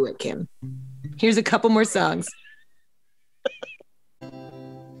you do it, Kim. Here's a couple more songs.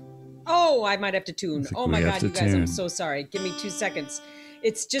 Oh, I might have to tune. think Oh we my have God, to you guys, I'm tune. so sorry. Give me 2 seconds.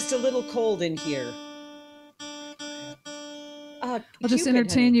 It's just a little cold in here. I'll just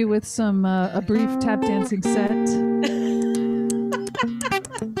entertain you with some a brief tap dancing set.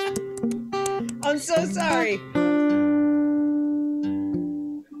 I'm so sorry.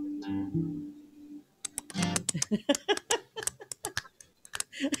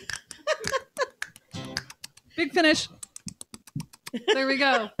 Big finish. There we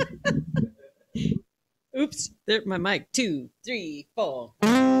go. Oops, there my mic. 2, 3, 4.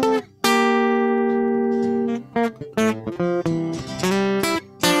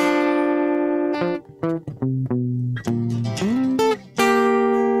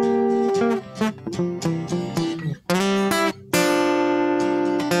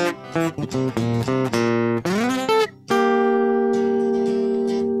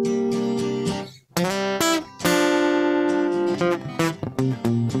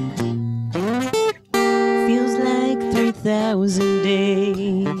 Feels like 3,000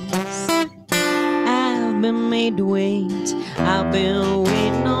 days. I've been made to wait. I've been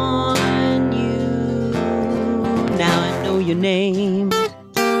waiting on you. Now I know your name.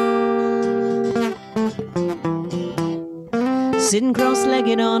 Sitting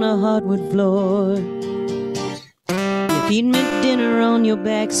cross-legged on a hardwood floor. You feed me dinner on your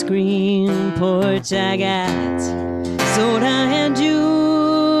back screen porch. I got soda and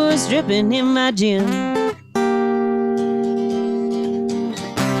juice dripping in my gin.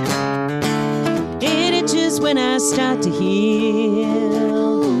 It itches when I start to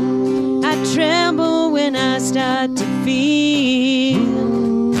heal. I tremble when I start to feel.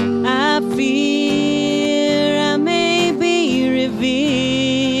 I fear I may be revealed.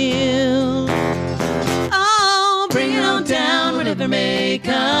 Oh, bring it on down, whatever may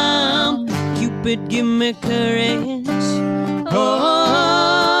come. Cupid, give me courage.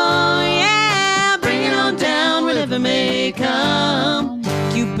 Oh, yeah, bring it on down, whatever may come.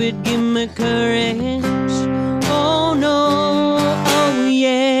 Cupid, give me courage. Oh, no, oh,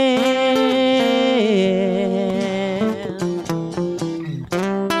 yeah.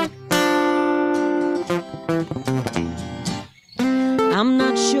 I'm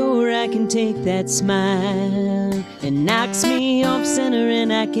not sure I can take that smile. It knocks me off center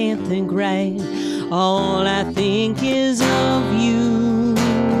and I can't think right. All I think is of you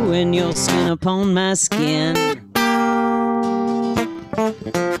and your skin upon my skin.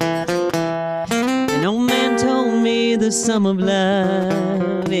 An old man told me the sum of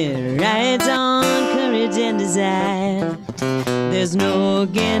love, it rides on courage and desire. There's no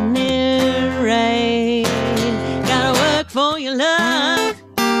getting it right. Gotta work for your love.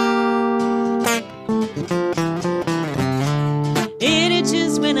 It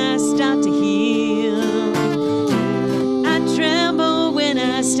itches when I start to heal. I tremble when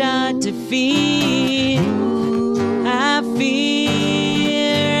I start to feel. I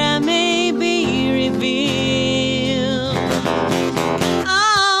fear I may be revealed.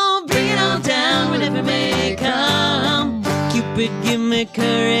 Oh, bring it on down, whatever may come. Cupid, give me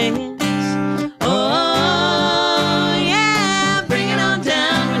courage. Oh, yeah, bring it on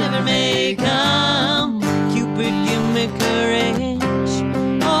down, whatever may come. Cupid, give me courage.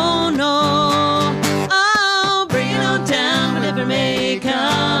 Oh,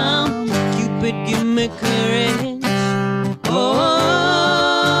 courage.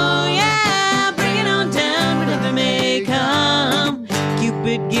 Oh, yeah, bring it on down, whatever may come.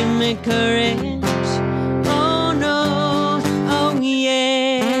 Cupid, give me courage. Oh, no, oh,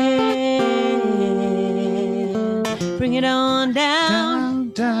 yeah. Bring it on down,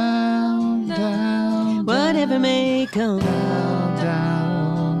 Down, down, whatever may come. down,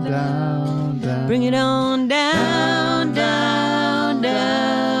 down, down. Bring it on down, down,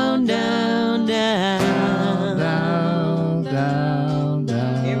 down, down, down. Down, down,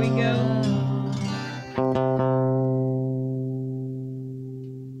 down. Here we go.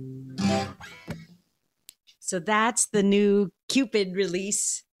 So that's the new Cupid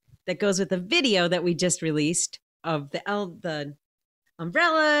release that goes with the video that we just released of the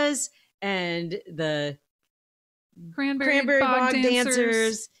umbrellas and the Cranberry bog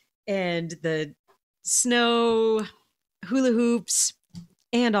dancers and the snow hula hoops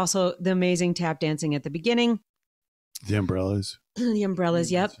and also the amazing tap dancing at the beginning. The umbrellas. The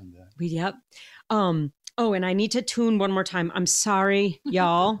umbrellas, yep. Yep. Oh, and I need to tune one more time. I'm sorry,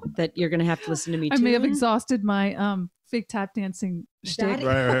 y'all, that you're gonna have to listen to me I tune. may have exhausted my fake tap dancing shtick.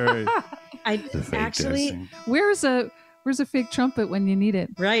 Right. I The fake actually dancing. Where's a fake trumpet when you need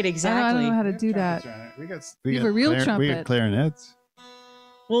it? right, I don't exactly. know how to do that. We got You have a real We got trumpet. clarinets.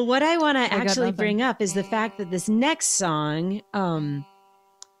 Well, what I want to got actually nothing. bring up is the fact that this next song,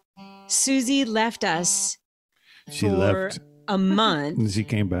 Susie left us She for left. a month. And she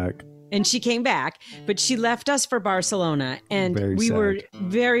came back. And she came back, but she left us for Barcelona. And Very we were sad.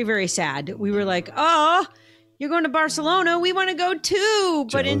 very, very sad. We were like, oh, you're going to Barcelona. We want to go too.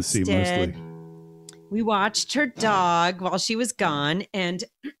 But Jealousy instead, mostly. we watched her dog while she was gone. And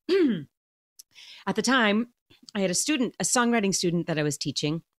at the time, I had a songwriting student that I was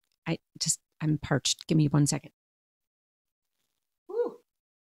teaching. I'm parched. Give me 1 second. Woo.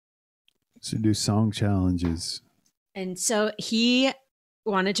 So do song challenges. And so he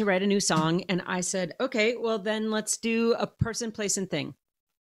wanted to write a new song. And I said, okay, well, then let's do a person, place, and thing.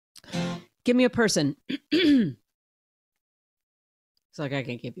 Give me a person. It's like, I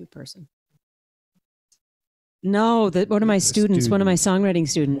can't give you a person. No, one of my students, one of my songwriting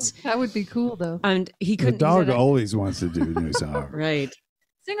students. That would be cool though. And he The couldn't. he dog said, always wants to do a new song. right.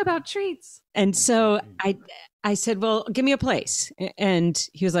 Sing about treats. And so I said, well, give me a place. And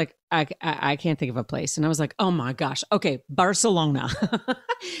he was like, I can't think of a place. And I was like, oh my gosh. Okay, Barcelona.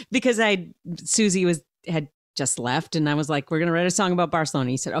 Because Susie had just left and I was like, we're going to write a song about Barcelona.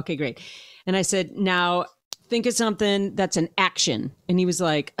 He said, okay, great. And I said, now think of something that's an action. And he was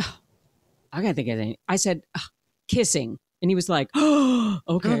like, oh, I gotta think of anything. I said, kissing. And he was like, oh,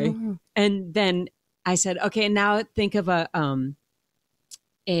 okay. And then I said, okay, now think of a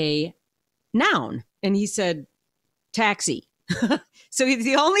noun. And he said, taxi. So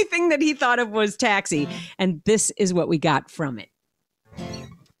the only thing that he thought of was taxi. And this is what we got from it.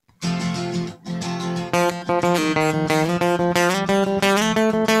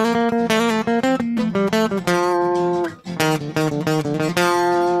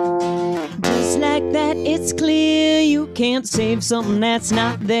 Just like that, it's clear you can't save something that's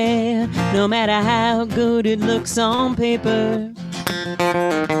not there, no matter how good it looks on paper.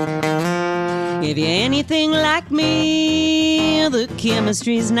 If you're anything like me, the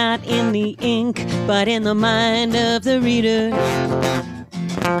chemistry's not in the ink, but in the mind of the reader.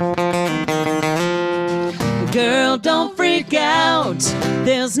 Girl, don't freak out.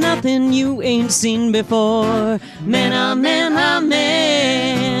 There's nothing you ain't seen before. Man, oh man, oh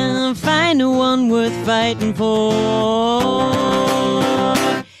man, find the one worth fighting for.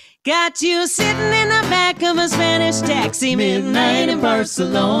 Got you sitting in the back of a Spanish taxi, midnight in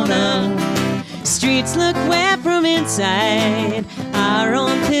Barcelona. Streets look wet from inside. Our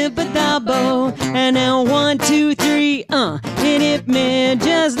on Tibidabo. And now 1, 2, 3, it hit me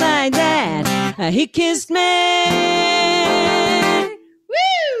just like that. He kissed me.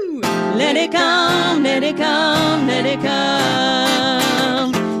 Woo! Let it come, let it come, let it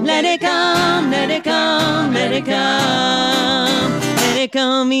come. Let it come, let it come, let it come. Let it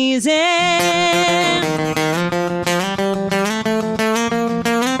come easy.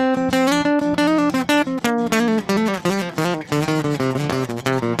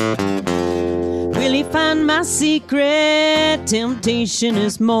 Find my secret. Temptation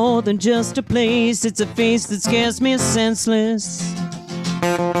is more than just a place. It's a face that scares me senseless.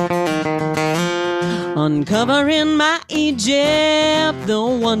 Uncovering my Egypt, the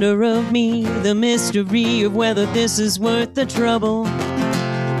wonder of me, the mystery of whether this is worth the trouble.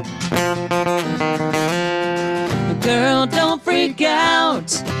 Girl, don't freak out.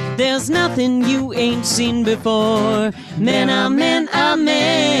 There's nothing you ain't seen before. Man, oh man, oh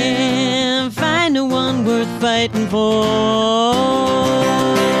man, find find the one worth fighting for.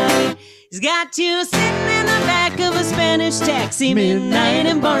 He's got you sitting in the back of a Spanish taxi, midnight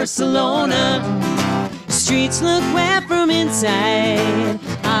in Barcelona. The streets look wet from inside,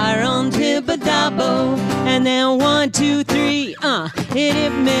 are on Tibidabo. And then 1, 2, 3, it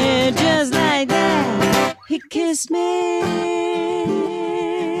hit me just like that. He kissed me.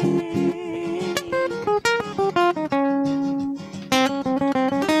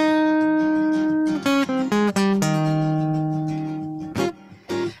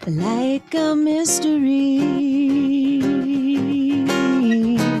 Like a mystery,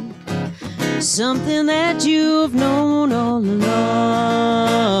 something that you've known all along.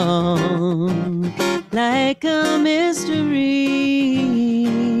 Like a mystery,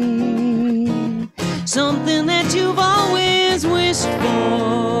 something that you've always wished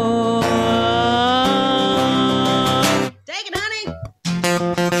for. Take it, honey.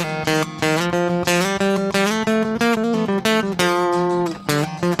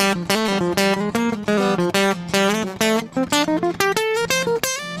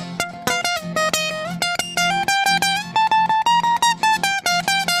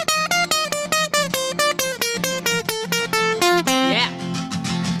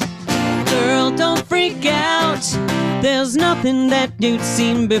 There's nothing that you'd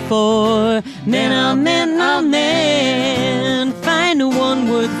seen before. Man, oh man, oh man, find the one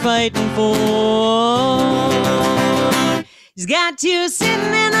worth fighting for. He's got you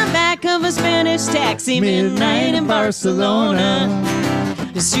sitting in the back of a Spanish taxi, midnight in Barcelona.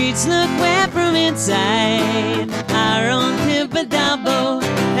 The streets look wet from inside, are on Tibidabo.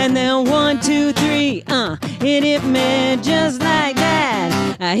 And then 1, 2, 3, it hit me just like that.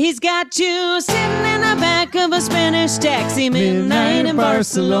 He's got you sitting in the back of a Spanish taxi, midnight in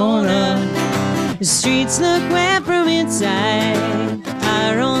Barcelona. The streets look wet from inside,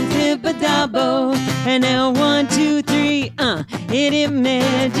 are on Tibidabo. And then 1, 2, 3, it hit me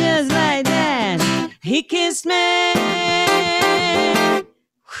just like that. He kissed me.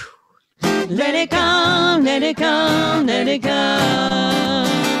 Let it come, let it come, let it come.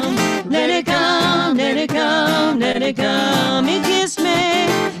 Let it come, let it come, let it come. He kissed me.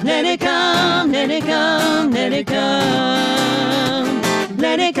 Let it come, let it come, let it come.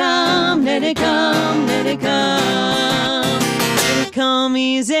 Let it come, let it come, let it come. Let it come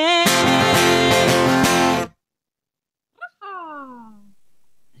easy.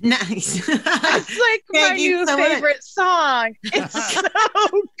 Nice. It's like my new favorite song. It's so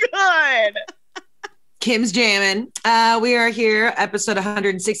good. Kim's jamming. We are here, episode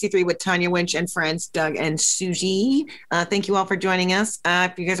 163 with Tanya Winch and friends, Doug and Susie. Thank you all for joining us.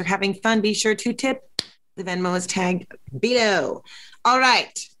 If you guys are having fun, be sure to tip. The Venmo is tagged below. All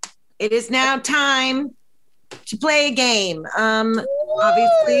right. It is now time to play a game.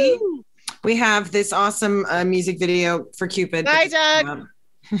 Obviously, we have this awesome music video for Cupid. Bye, Doug.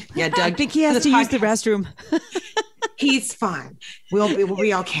 Yeah, Doug. I think he has to use the restroom. He's fine. We'll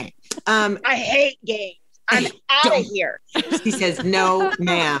be okay. I hate games. I'm out of here. He says, no,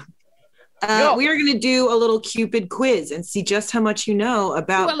 ma'am. We are going to do a little Cupid quiz and see just how much you know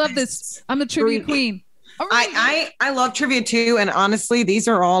about. I love this. I'm the trivia queen. I love trivia too, and honestly, these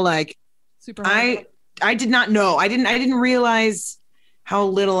are all like super hard. I did not know. I didn't realize how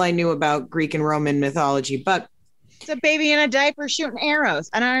little I knew about Greek and Roman mythology, but it's a baby in a diaper shooting arrows.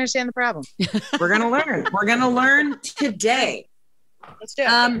 I don't understand the problem. We're gonna learn. We're gonna learn today. Let's do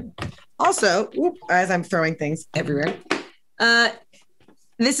it. Also, as I'm throwing things everywhere,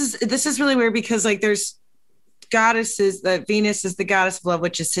 this is really weird because like there's goddesses. That Venus is the goddess of love,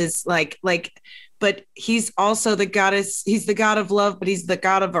 which is his like, but he's also the goddess. He's the god of love, but he's the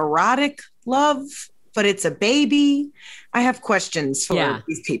god of erotic love. But it's a baby. I have questions for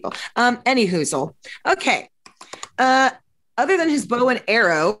these people. Any hoozle. Okay. Other than his bow and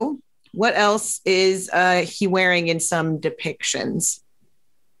arrow, what else is he wearing in some depictions?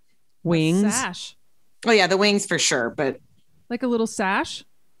 Wings. Sash. Oh yeah, the wings for sure, but like a little sash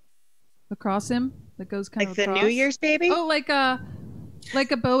across him that goes kind like of the across. New Year's baby. Oh, like a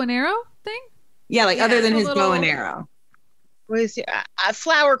bow and arrow thing. Yeah, like other than his little bow and arrow. What is it? A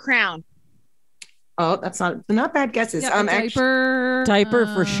flower crown. Oh, that's not bad guesses. Yeah, actually, diaper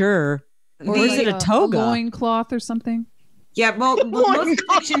for sure. Or is it a toga? A loincloth or something? Yeah, well,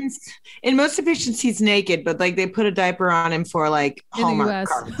 in most depictions he's naked, but like they put a diaper on him for like in Hallmark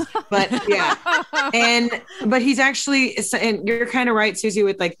cards. But yeah, but he's actually, and you're kind of right, Susie,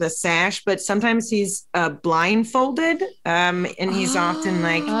 with like the sash. But sometimes he's blindfolded, and he's often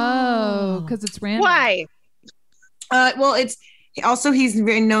like because it's random. Why? Well, it's also he's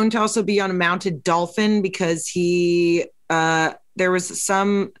very known to also be on a mounted dolphin because he there was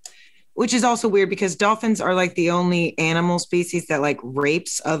some. which is also weird because dolphins are like the only animal species that like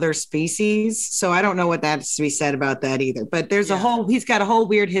rapes other species. So I don't know what that's to be said about that either. But there's he's got a whole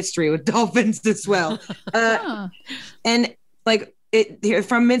weird history with dolphins as well. And like it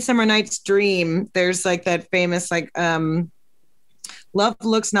from Midsummer Night's Dream, there's like that famous like love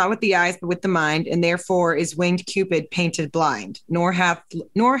looks not with the eyes but with the mind, and therefore is winged Cupid painted blind. Nor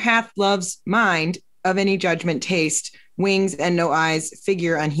hath love's mind of any judgment taste, wings and no eyes,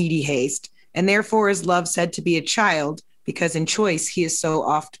 figure unheedy haste. And therefore is love said to be a child, because in choice he is so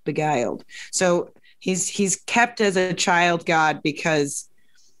oft beguiled. So he's kept as a child god because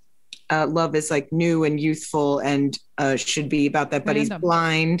love is like new and youthful and should be about that, but he's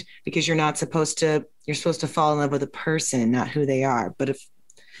blind because you're supposed to fall in love with a person, not who they are. But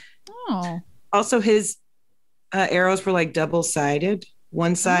also his arrows were like double-sided.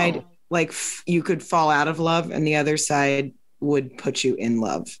 One side like you could fall out of love, and the other side would put you in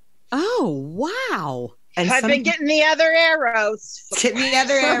love. Oh, wow. And I've been getting the other arrows.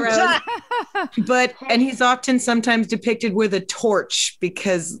 And he's often sometimes depicted with a torch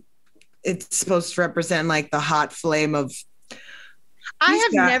because it's supposed to represent like the hot flame of. I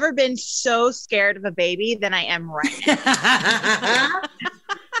have never been so scared of a baby than I am right now.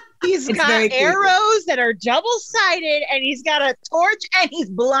 He's got arrows that are double-sided, and he's got a torch, and he's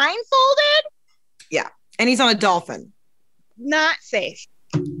blindfolded. Yeah, and he's on a dolphin. Not safe.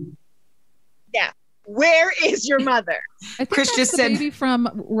 Yeah. Where is your mother? I think Chris just said baby from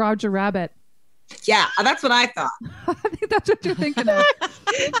Roger Rabbit. Yeah, that's what I thought. I think that's what you're thinking of.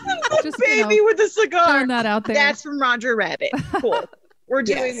 Just, baby with a cigar. Throwing that out there. That's from Roger Rabbit. Cool. We're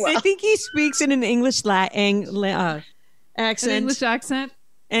doing well. I think he speaks in an English accent. An English accent.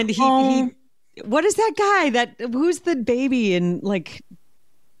 And he what is that guy? Who's the baby in like?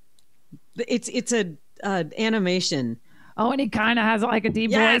 It's a animation. Oh, and he kind of has like a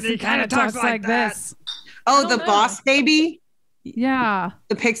deep voice. He kind of talks like this. Oh, the Boss Baby. Yeah,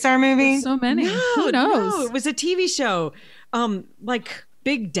 the Pixar movie. There's so many. Who knows? No, it was a TV show, like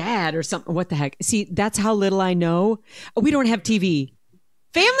Big Dad or something. What the heck? See, that's how little I know. We don't have TV.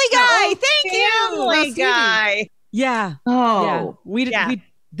 Family Guy. Thank you. Family Guy. Yeah. Oh, yeah.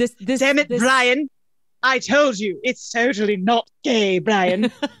 This. Damn it, Brian! I told you it's totally not gay,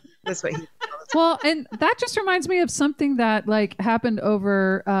 Brian. That's what he. Well, and that just reminds me of something that like happened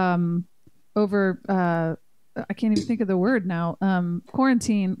over. I can't even think of the word now.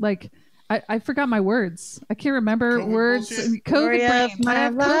 Quarantine. Like I forgot my words. I can't remember COVID words. COVID brain. I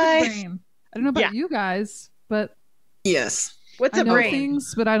have COVID brain. I don't know about you guys, but yes. What's I a know brain?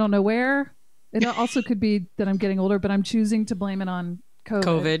 Things, but I don't know where. It also could be that I'm getting older, but I'm choosing to blame it on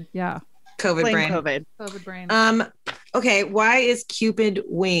COVID. Yeah. COVID brain. COVID brain. Okay. Why is Cupid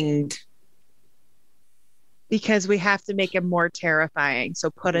winged? Because we have to make him more terrifying.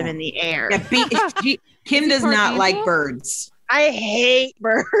 So put him in the air. Yeah, Kim does not like birds. I hate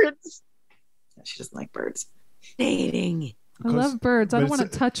birds. She doesn't like birds. Dating. I love birds. I don't want to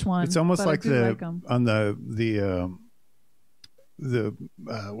touch one. It's almost like on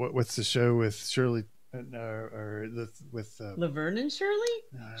what's the show with Shirley with Laverne and Shirley?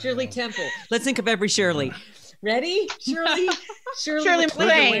 Shirley Temple. Let's think of every Shirley. Ready? Shirley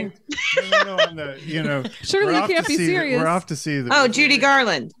MacLaine. No, Shirley, you can't be serious. We're off to see the. Judy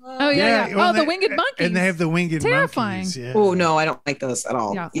Garland. Oh yeah. The winged monkeys. And they have the winged terrifying. monkeys. Yeah. Oh no, I don't like those at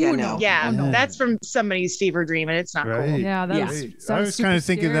all. That's from somebody's fever dream, and it's not cool. Yeah, I was kind of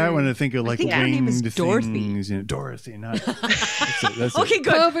thinking that one to think of like winged things. Dorothy, not. That's okay,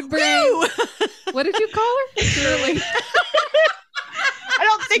 good. COVID brain. What did you call her? Shirley. I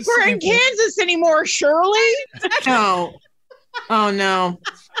don't think we're in Kansas anymore, Shirley. No. Oh no.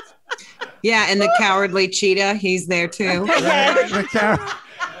 Yeah, and the cowardly cheetah, he's there too. Right?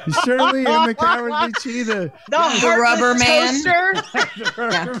 Shirley and the cowardly cheetah. The rubber man. Toaster.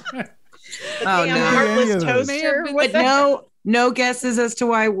 Oh no. Heartless toaster. But no guesses as to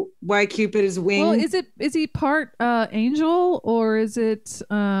why Cupid is winged. Well, is he part angel or is it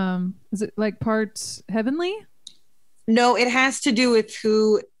like part heavenly? No, it has to do with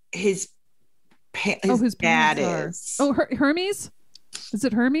who his dad is. Oh, Hermes? Is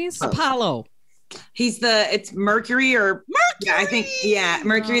it Hermes? Apollo. It's Mercury or Mercury. I think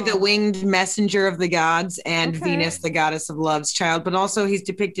Mercury, the winged messenger of the gods, and Venus, the goddess of love's child. But also he's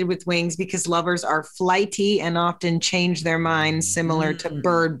depicted with wings because lovers are flighty and often change their minds, similar to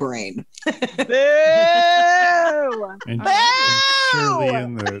bird brain. Boo! And Shirley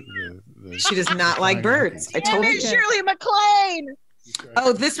and the she does not like birds. I told you. Shirley MacLaine.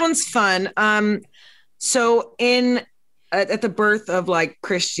 Oh, this one's fun. So in at the birth of like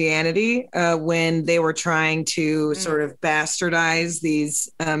Christianity, when they were trying to sort of bastardize these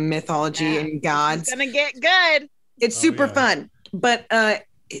mythology and gods. It's gonna get good. It's super fun, but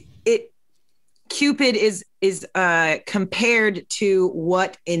Cupid is compared to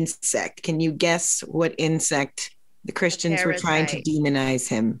what insect? Can you guess what insect the Christians were trying to demonize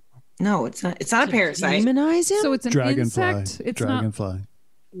him? No, it's not. It's not a parasite. Demonize him? So it's an Dragonfly. insect. It's Dragonfly.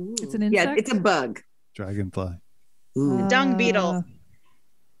 not. It's an insect. Yeah, it's a bug. Dragonfly. The dung beetle.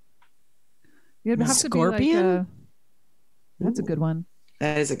 You'd have Scorpion? to be like that's a good one.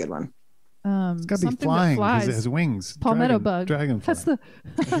 That is a good one. It's got to be flying because it has wings. Palmetto bug. Dragonfly. That's the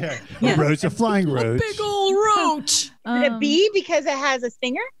a roach, a flying roach. Big old roach. Is it a bee because it has a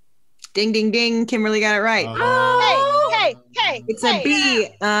stinger? Ding, ding, ding. Kimberly got it right. Hey. It's a bee.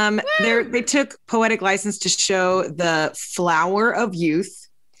 They took poetic license to show the flower of youth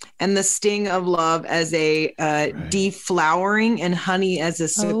and the sting of love as a deflowering and honey as a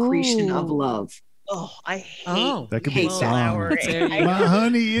secretion of love. Oh, I hate that could be a song. flowering. My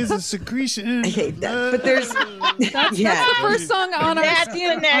honey is a secretion. I hate that. But there's that's the first song on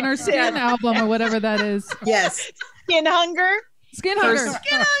our skin album or whatever that is. Yes. Skin hunger. Skin hunger.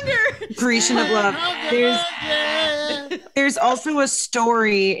 Secretion of love. There's also a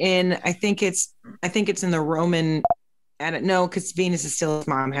story in I think it's in the Roman. I don't know because Venus is still his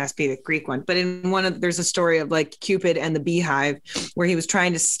mom, has to be the Greek one. But in there's a story of like Cupid and the beehive where he was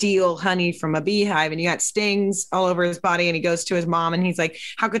trying to steal honey from a beehive and he got stings all over his body and he goes to his mom and he's like,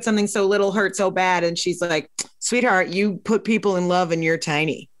 how could something so little hurt so bad? And she's like, sweetheart, you put people in love and you're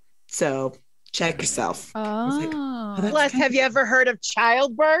tiny. So check yourself. Plus, have you ever heard of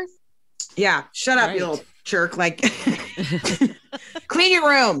childbirth? Yeah. Shut up, you little jerk. Like clean your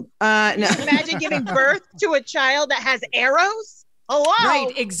room. No. Imagine giving birth to a child that has arrows. Hello.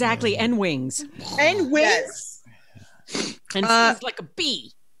 Right, exactly. And wings. And wings. Yes. And it's like a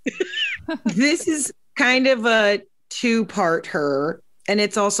bee. This is kind of a two-part her. And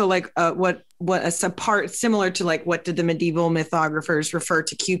it's also like what a part similar to like what did the medieval mythographers refer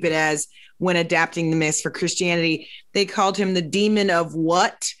to Cupid as when adapting the myths for Christianity? They called him the demon of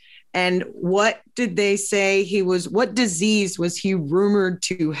what? And what did they say he was? What disease was he rumored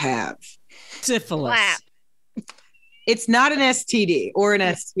to have? Syphilis. It's not an STD or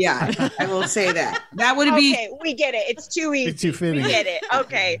an STI. I will say that. That would be. Okay, we get it. It's too easy. It's too fitting. We get it.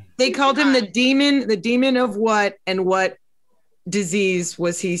 Okay. They called him the demon of what, and what disease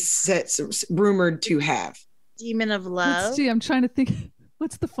was he rumored to have? Demon of love. Let's see. I'm trying to think.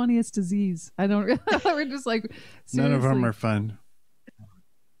 What's the funniest disease? I don't. We're just like. Seriously. None of them are fun.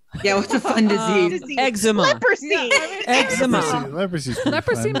 Yeah, what's a fun disease? Eczema. Leprosy. Eczema.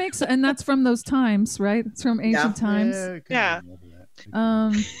 Leprosy makes, and that's from those times, right? It's from ancient times. Yeah.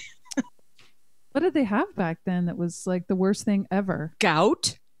 What did they have back then that was like the worst thing ever?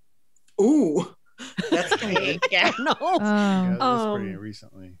 Gout. Ooh, that's good. Yeah. No. Yeah, that was pretty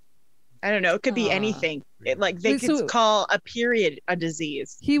recently. I don't know. It could be anything. They could call a period a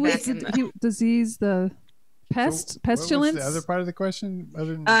disease. He was disease the. Pestilence. What was the other part of the question?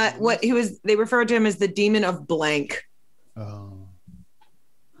 Other than what he was, they referred to him as the demon of blank. Oh.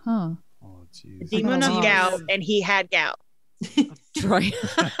 Huh. Oh, geez. Demon of gout, and he had gout. Right.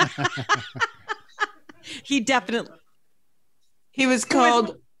 He definitely. He was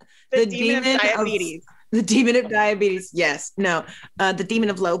called the demon of diabetes. The demon of diabetes. Yes. No. The demon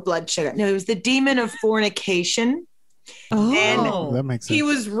of low blood sugar. No, it was the demon of fornication. Oh, and that makes sense. He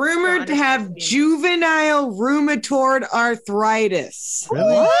was rumored to have juvenile rheumatoid arthritis.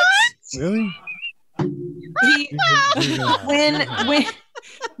 Really? What? Really?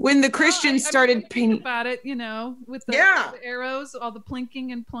 When the Christians started painting about it, with the arrows, all the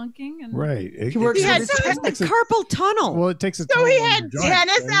plinking and plunking, and right. He had the carpal tunnel. Well, it takes a. So he had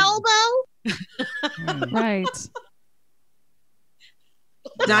tennis elbow. Right.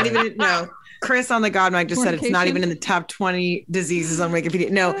 Not even no. Chris on the God Mic just said it's not even in the top 20 diseases on Wikipedia.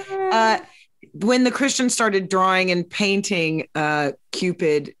 No, when the Christians started drawing and painting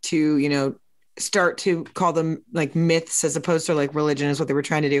Cupid to, start to call them like myths as opposed to like religion is what they were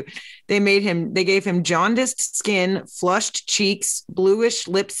trying to do. They gave him jaundiced skin, flushed cheeks, bluish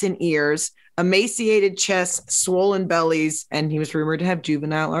lips and ears, emaciated chest, swollen bellies, and he was rumored to have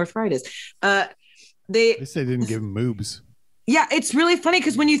juvenile arthritis. They didn't give him moobs. Yeah, it's really funny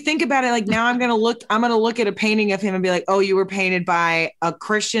because when you think about it, like now I'm gonna look at a painting of him and be like, oh, you were painted by a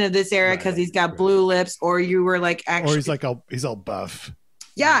Christian of this era because he's got blue lips, or you were like actually, or he's all buff.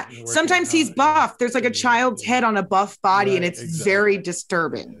 Yeah, sometimes he's buff. There's like a child's head on a buff body, and it's very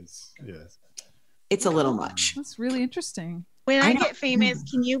disturbing. Yes. It's a little much. That's really interesting. When I get famous,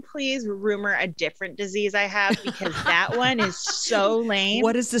 can you please rumor a different disease I have? Because that one is so lame.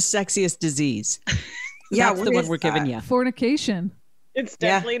 What is the sexiest disease? Yeah, That's the one we're giving you. Fornication. It's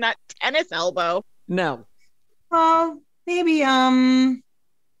definitely not tennis elbow. No. Oh, maybe Gosh.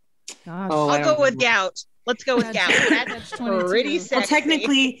 I'll go with gout. Let's go with gout. That's pretty sexy.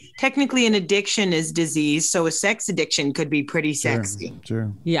 Well, technically an addiction is disease, so a sex addiction could be pretty sexy.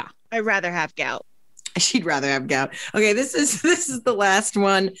 Sure. Yeah. I'd rather have gout. She'd rather have gout. Okay, this is the last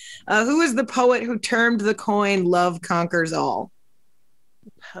one. Who is the poet who termed the coin "Love conquers all"?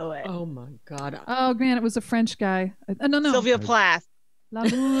 Poet. Oh my God. Oh man, it was a French guy. No. Sylvia Plath.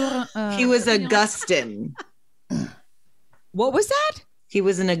 L'amour, He was Augustin. What was that? He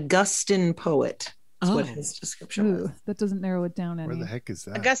was an Augustin poet. That's what Oh. his description was. Ooh, that doesn't narrow it down any. Where the heck is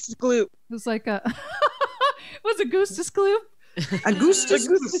that? Augustus Gloop. It was like a was it Augustus Gloop? Augustus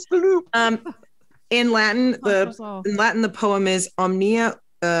Gloop. In Latin, the poem is Omnia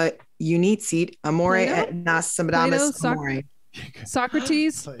unicit amore et nas semdamus amore.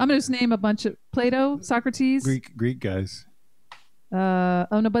 Socrates. I'm gonna just name a bunch of Plato, Socrates. Greek guys. Oh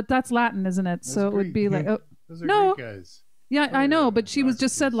no, but that's Latin, isn't it? So it would be like Those are no. Greek guys. Yeah, I know, but she was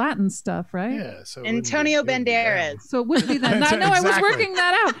just said Latin stuff, right? Yeah. So Antonio Banderas. So it wouldn't be that. No, I was working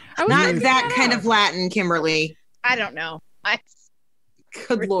that out. I was Not working that kind of Latin, Kimberly. I don't know.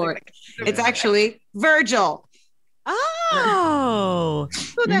 Good Lord. It's actually Virgil. Oh.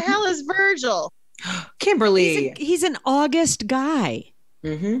 Who the hell is Virgil? Kimberly. He's an August guy.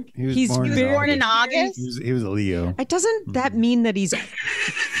 Mm-hmm. He was born in August. He was a Leo. Doesn't that mean that he's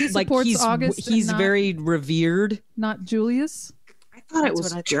like supports August and he's not- very revered? Not Julius. I thought it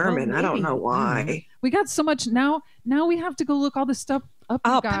was German. I don't know why. We got so much now. Now we have to go look all this stuff up,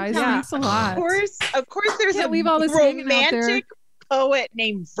 you guys. Yeah. Thanks a lot. Of course, there's Can't a leave all this hanging out there. romantic poet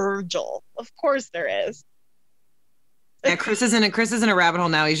named Virgil. Of course, there is. Yeah, Chris is in a rabbit hole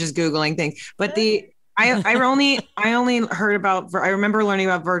now. He's just Googling things. But I only heard about, I remember learning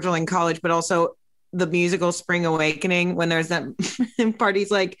about Virgil in college, but also the musical Spring Awakening, when there's that part.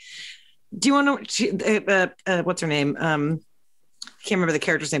 He's like, do you want to, what's her name? I can't remember the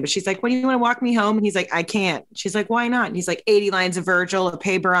character's name, but she's like, "What do you want to walk me home?" And he's like, "I can't." She's like, "Why not?" And he's like, 80 lines of Virgil, a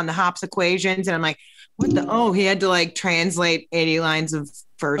paper on the hops equations. And I'm like, what the, oh, he had to like translate 80 lines of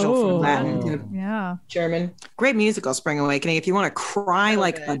Virgil from Latin to German. Great musical, Spring Awakening. If you want to cry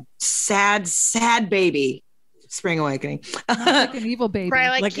like a sad baby, Spring Awakening. Like an evil baby. Cry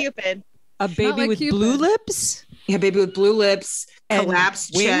like Cupid. A baby like with Cupid. blue lips? Yeah, baby with blue lips, And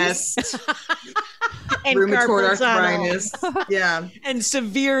collapsed wings? chest, And rheumatoid carpal tunnel. arthritis. Yeah. And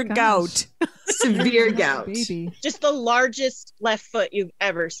severe gout. Severe gout. Baby. Just the largest left foot you've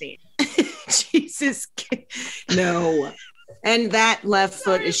ever seen. Jesus. No. And that left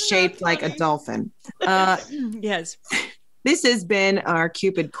foot is shaped like a dolphin. Yes. This has been our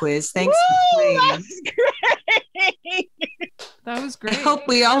Cupid quiz. Thanks for playing. That's great. That was I great. hope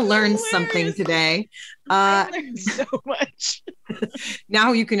we all learned something today. I learned so much.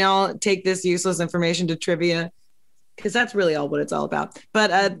 Now you can all take this useless information to trivia, because that's really all what it's all about. But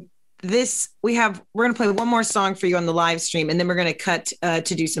we're going to play one more song for you on the live stream, and then we're going to cut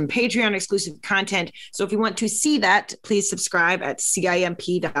to do some Patreon exclusive content. So if you want to see that, please subscribe at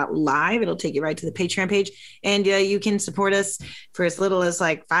CIMP.live. It'll take you right to the Patreon page, and you can support us for as little as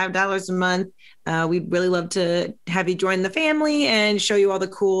like $5 a month. We'd really love to have you join the family and show you all the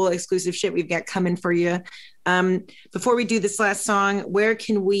cool exclusive shit we've got coming for you. Before we do this last song, where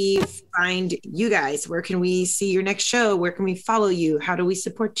can we find you guys? Where can we see your next show? Where can we follow you? How do we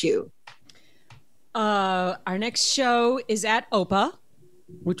support you? Our next show is at OPA,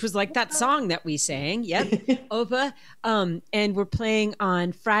 which was like that song that we sang. Yep, OPA. And we're playing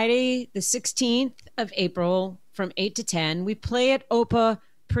on Friday, the 16th of April from 8 to 10. We play at OPA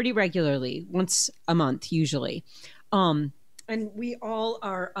pretty regularly, once a month usually. And we all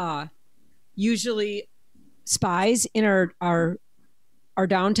are usually spies in our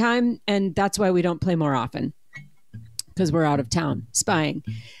downtime, and that's why we don't play more often, because we're out of town spying.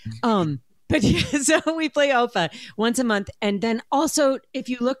 But yeah, so we play OPA once a month, and then also if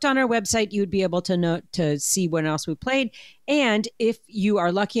you looked on our website, you'd be able to see when else we played. And if you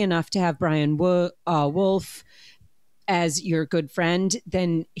are lucky enough to have Brian Wolf as your good friend,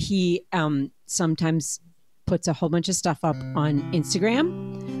 then he sometimes puts a whole bunch of stuff up on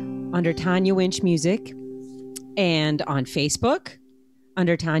Instagram under Tanya Winch Music, and on Facebook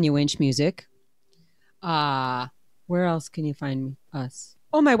under Tanya Winch Music. Where else can you find us?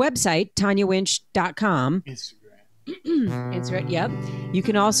 Oh, my website, TanyaWinch.com. Instagram, yep. You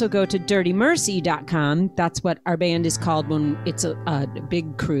can also go to DirtyMercy.com. That's what our band is called when it's a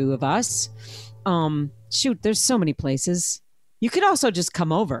big crew of us. Shoot, there's so many places. You could also just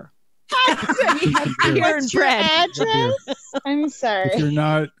come over. What's your address? I'm sorry. If you're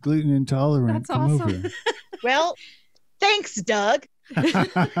not gluten intolerant, come over. Well, thanks, Doug.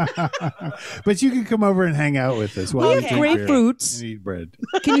 But you can come over and hang out with us. We have grapefruits. And eat bread.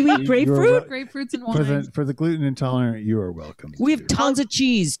 Can you eat grapefruit? Grapefruits and wine. For the gluten intolerant, you are welcome. We have tons of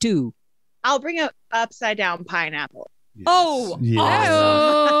cheese too. I'll bring an upside down pineapple. Yes. Oh,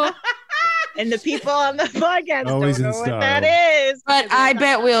 Oh, And the people on the podcast Always don't in know what style. that is. But I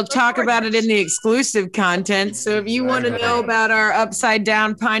bet we'll talk about it in the exclusive content. So if you want to know about our upside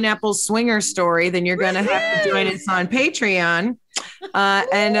down pineapple swinger story, then you're going to have to join us on Patreon.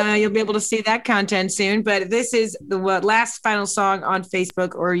 And you'll be able to see that content soon. But this is the last final song on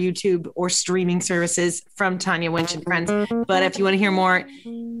Facebook or YouTube or streaming services from Tanya Winch and Friends. But if you want to hear more,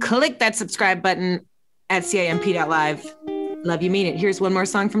 click that subscribe button at CIMP.live. Love you, mean it. Here's one more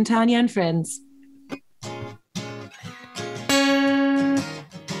song from Tanya and Friends.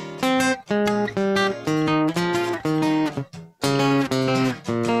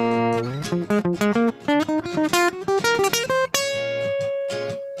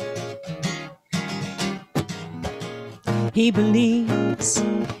 He believes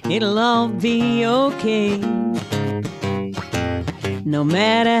it'll all be okay, no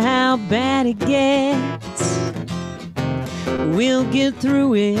matter how bad it gets. We'll get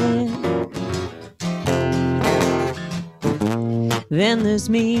through it. Then there's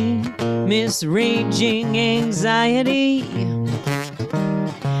me, Miss Raging Anxiety.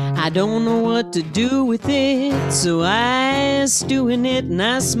 I don't know what to do with it, so I stew in it and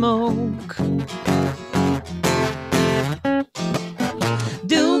I smoke.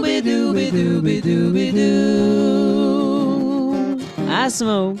 Dooby dooby dooby dooby doo. I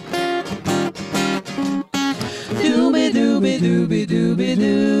smoke. Dooby dooby dooby dooby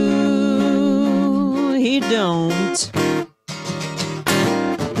doo. He don't.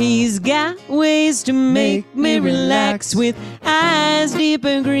 He's got ways to make me relax, with eyes deep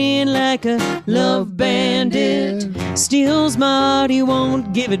and green like a love bandit. Steals my heart, he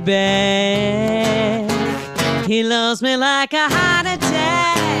won't give it back. He loves me like a heart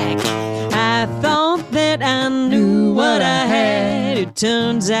attack. I thought that I knew what I had. It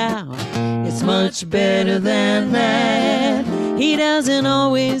turns out it's much better than that. He doesn't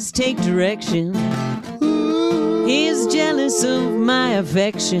always take direction. He's jealous of my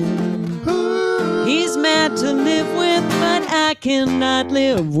affection. He's mad to live with, but I cannot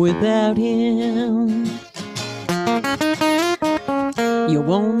live without him. You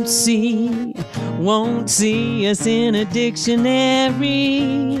won't see us in a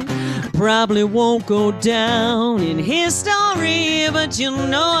dictionary. Probably won't go down in history, but you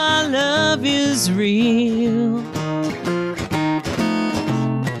know our love is real.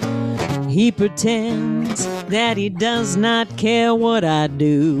 He pretends that he does not care what I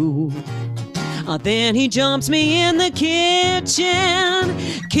do. Then he jumps me in the kitchen,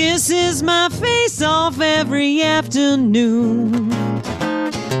 kisses my face off every afternoon.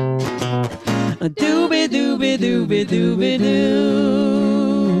 Dooby dooby dooby dooby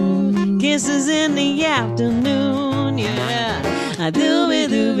doo. Kisses in the afternoon, yeah. Dooby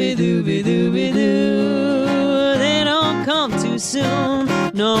dooby dooby dooby doo. They don't come too soon,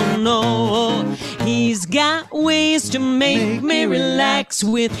 no, no. He's got ways to make me relax,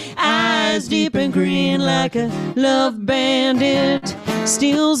 with eyes deep and green like a love bandit.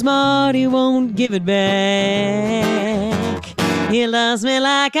 Steals my heart, he won't give it back. He loves me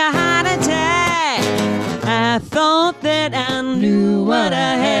like a heart attack. I thought that I knew what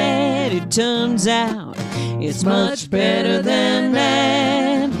I had. It turns out it's much better than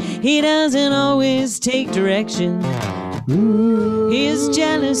that. He doesn't always take direction. He's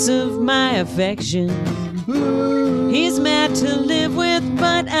jealous of my affection. He's mad to live with,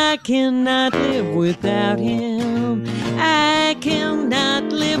 but I cannot live without him. I cannot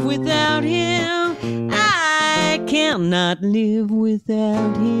live without him. I cannot live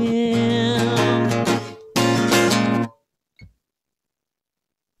without him.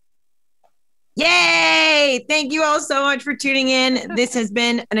 Yay! Thank you all so much for tuning in. This has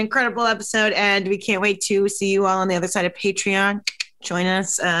been an incredible episode, and we can't wait to see you all on the other side of Patreon. Join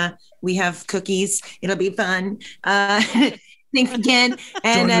us. We have cookies. It'll be fun. Thanks again.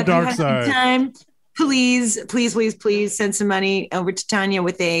 And Join the if you dark have some side. time, please send some money over to Tanya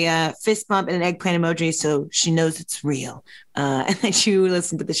with a fist bump and an eggplant emoji so she knows it's real and that you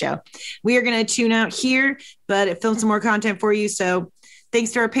listen to the show. We are going to tune out here, but film some more content for you. So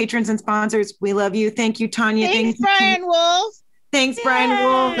thanks to our patrons and sponsors. We love you. Thank you, Tanya. Thanks, Brian Wolf. Thanks, Brian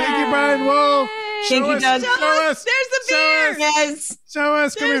Wolf. Thank you, Brian Wolf. Thank you, Doug. Show us. There's the Show beer. us. Yes. Show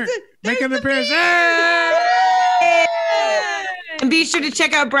us. Come There's here. the- Make there's an the appearance. beer. Hey! And be sure to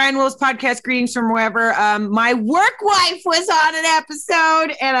check out Brian Wolf's podcast, Greetings from Wherever. My work wife was on an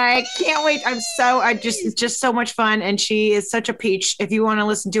episode, and I can't wait. It's just so much fun, and she is such a peach. If you want to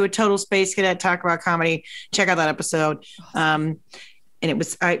listen to a total Space Cadet talk about comedy, check out that episode. And it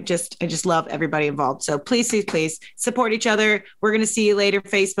was, I just love everybody involved. So please support each other. We're going to see you later,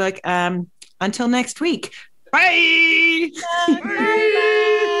 Facebook. Until next week. Bye.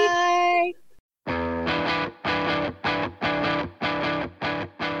 Bye.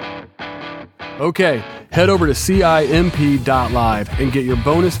 Okay, head over to CIMP.live and get your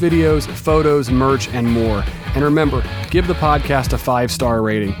bonus videos, photos, merch, and more. And remember, give the podcast a 5-star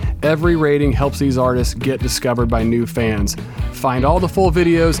rating. Every rating helps these artists get discovered by new fans. Find all the full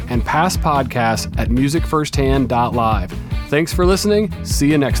videos and past podcasts at musicfirsthand.live. Thanks for listening. See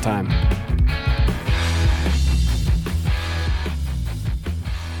you next time.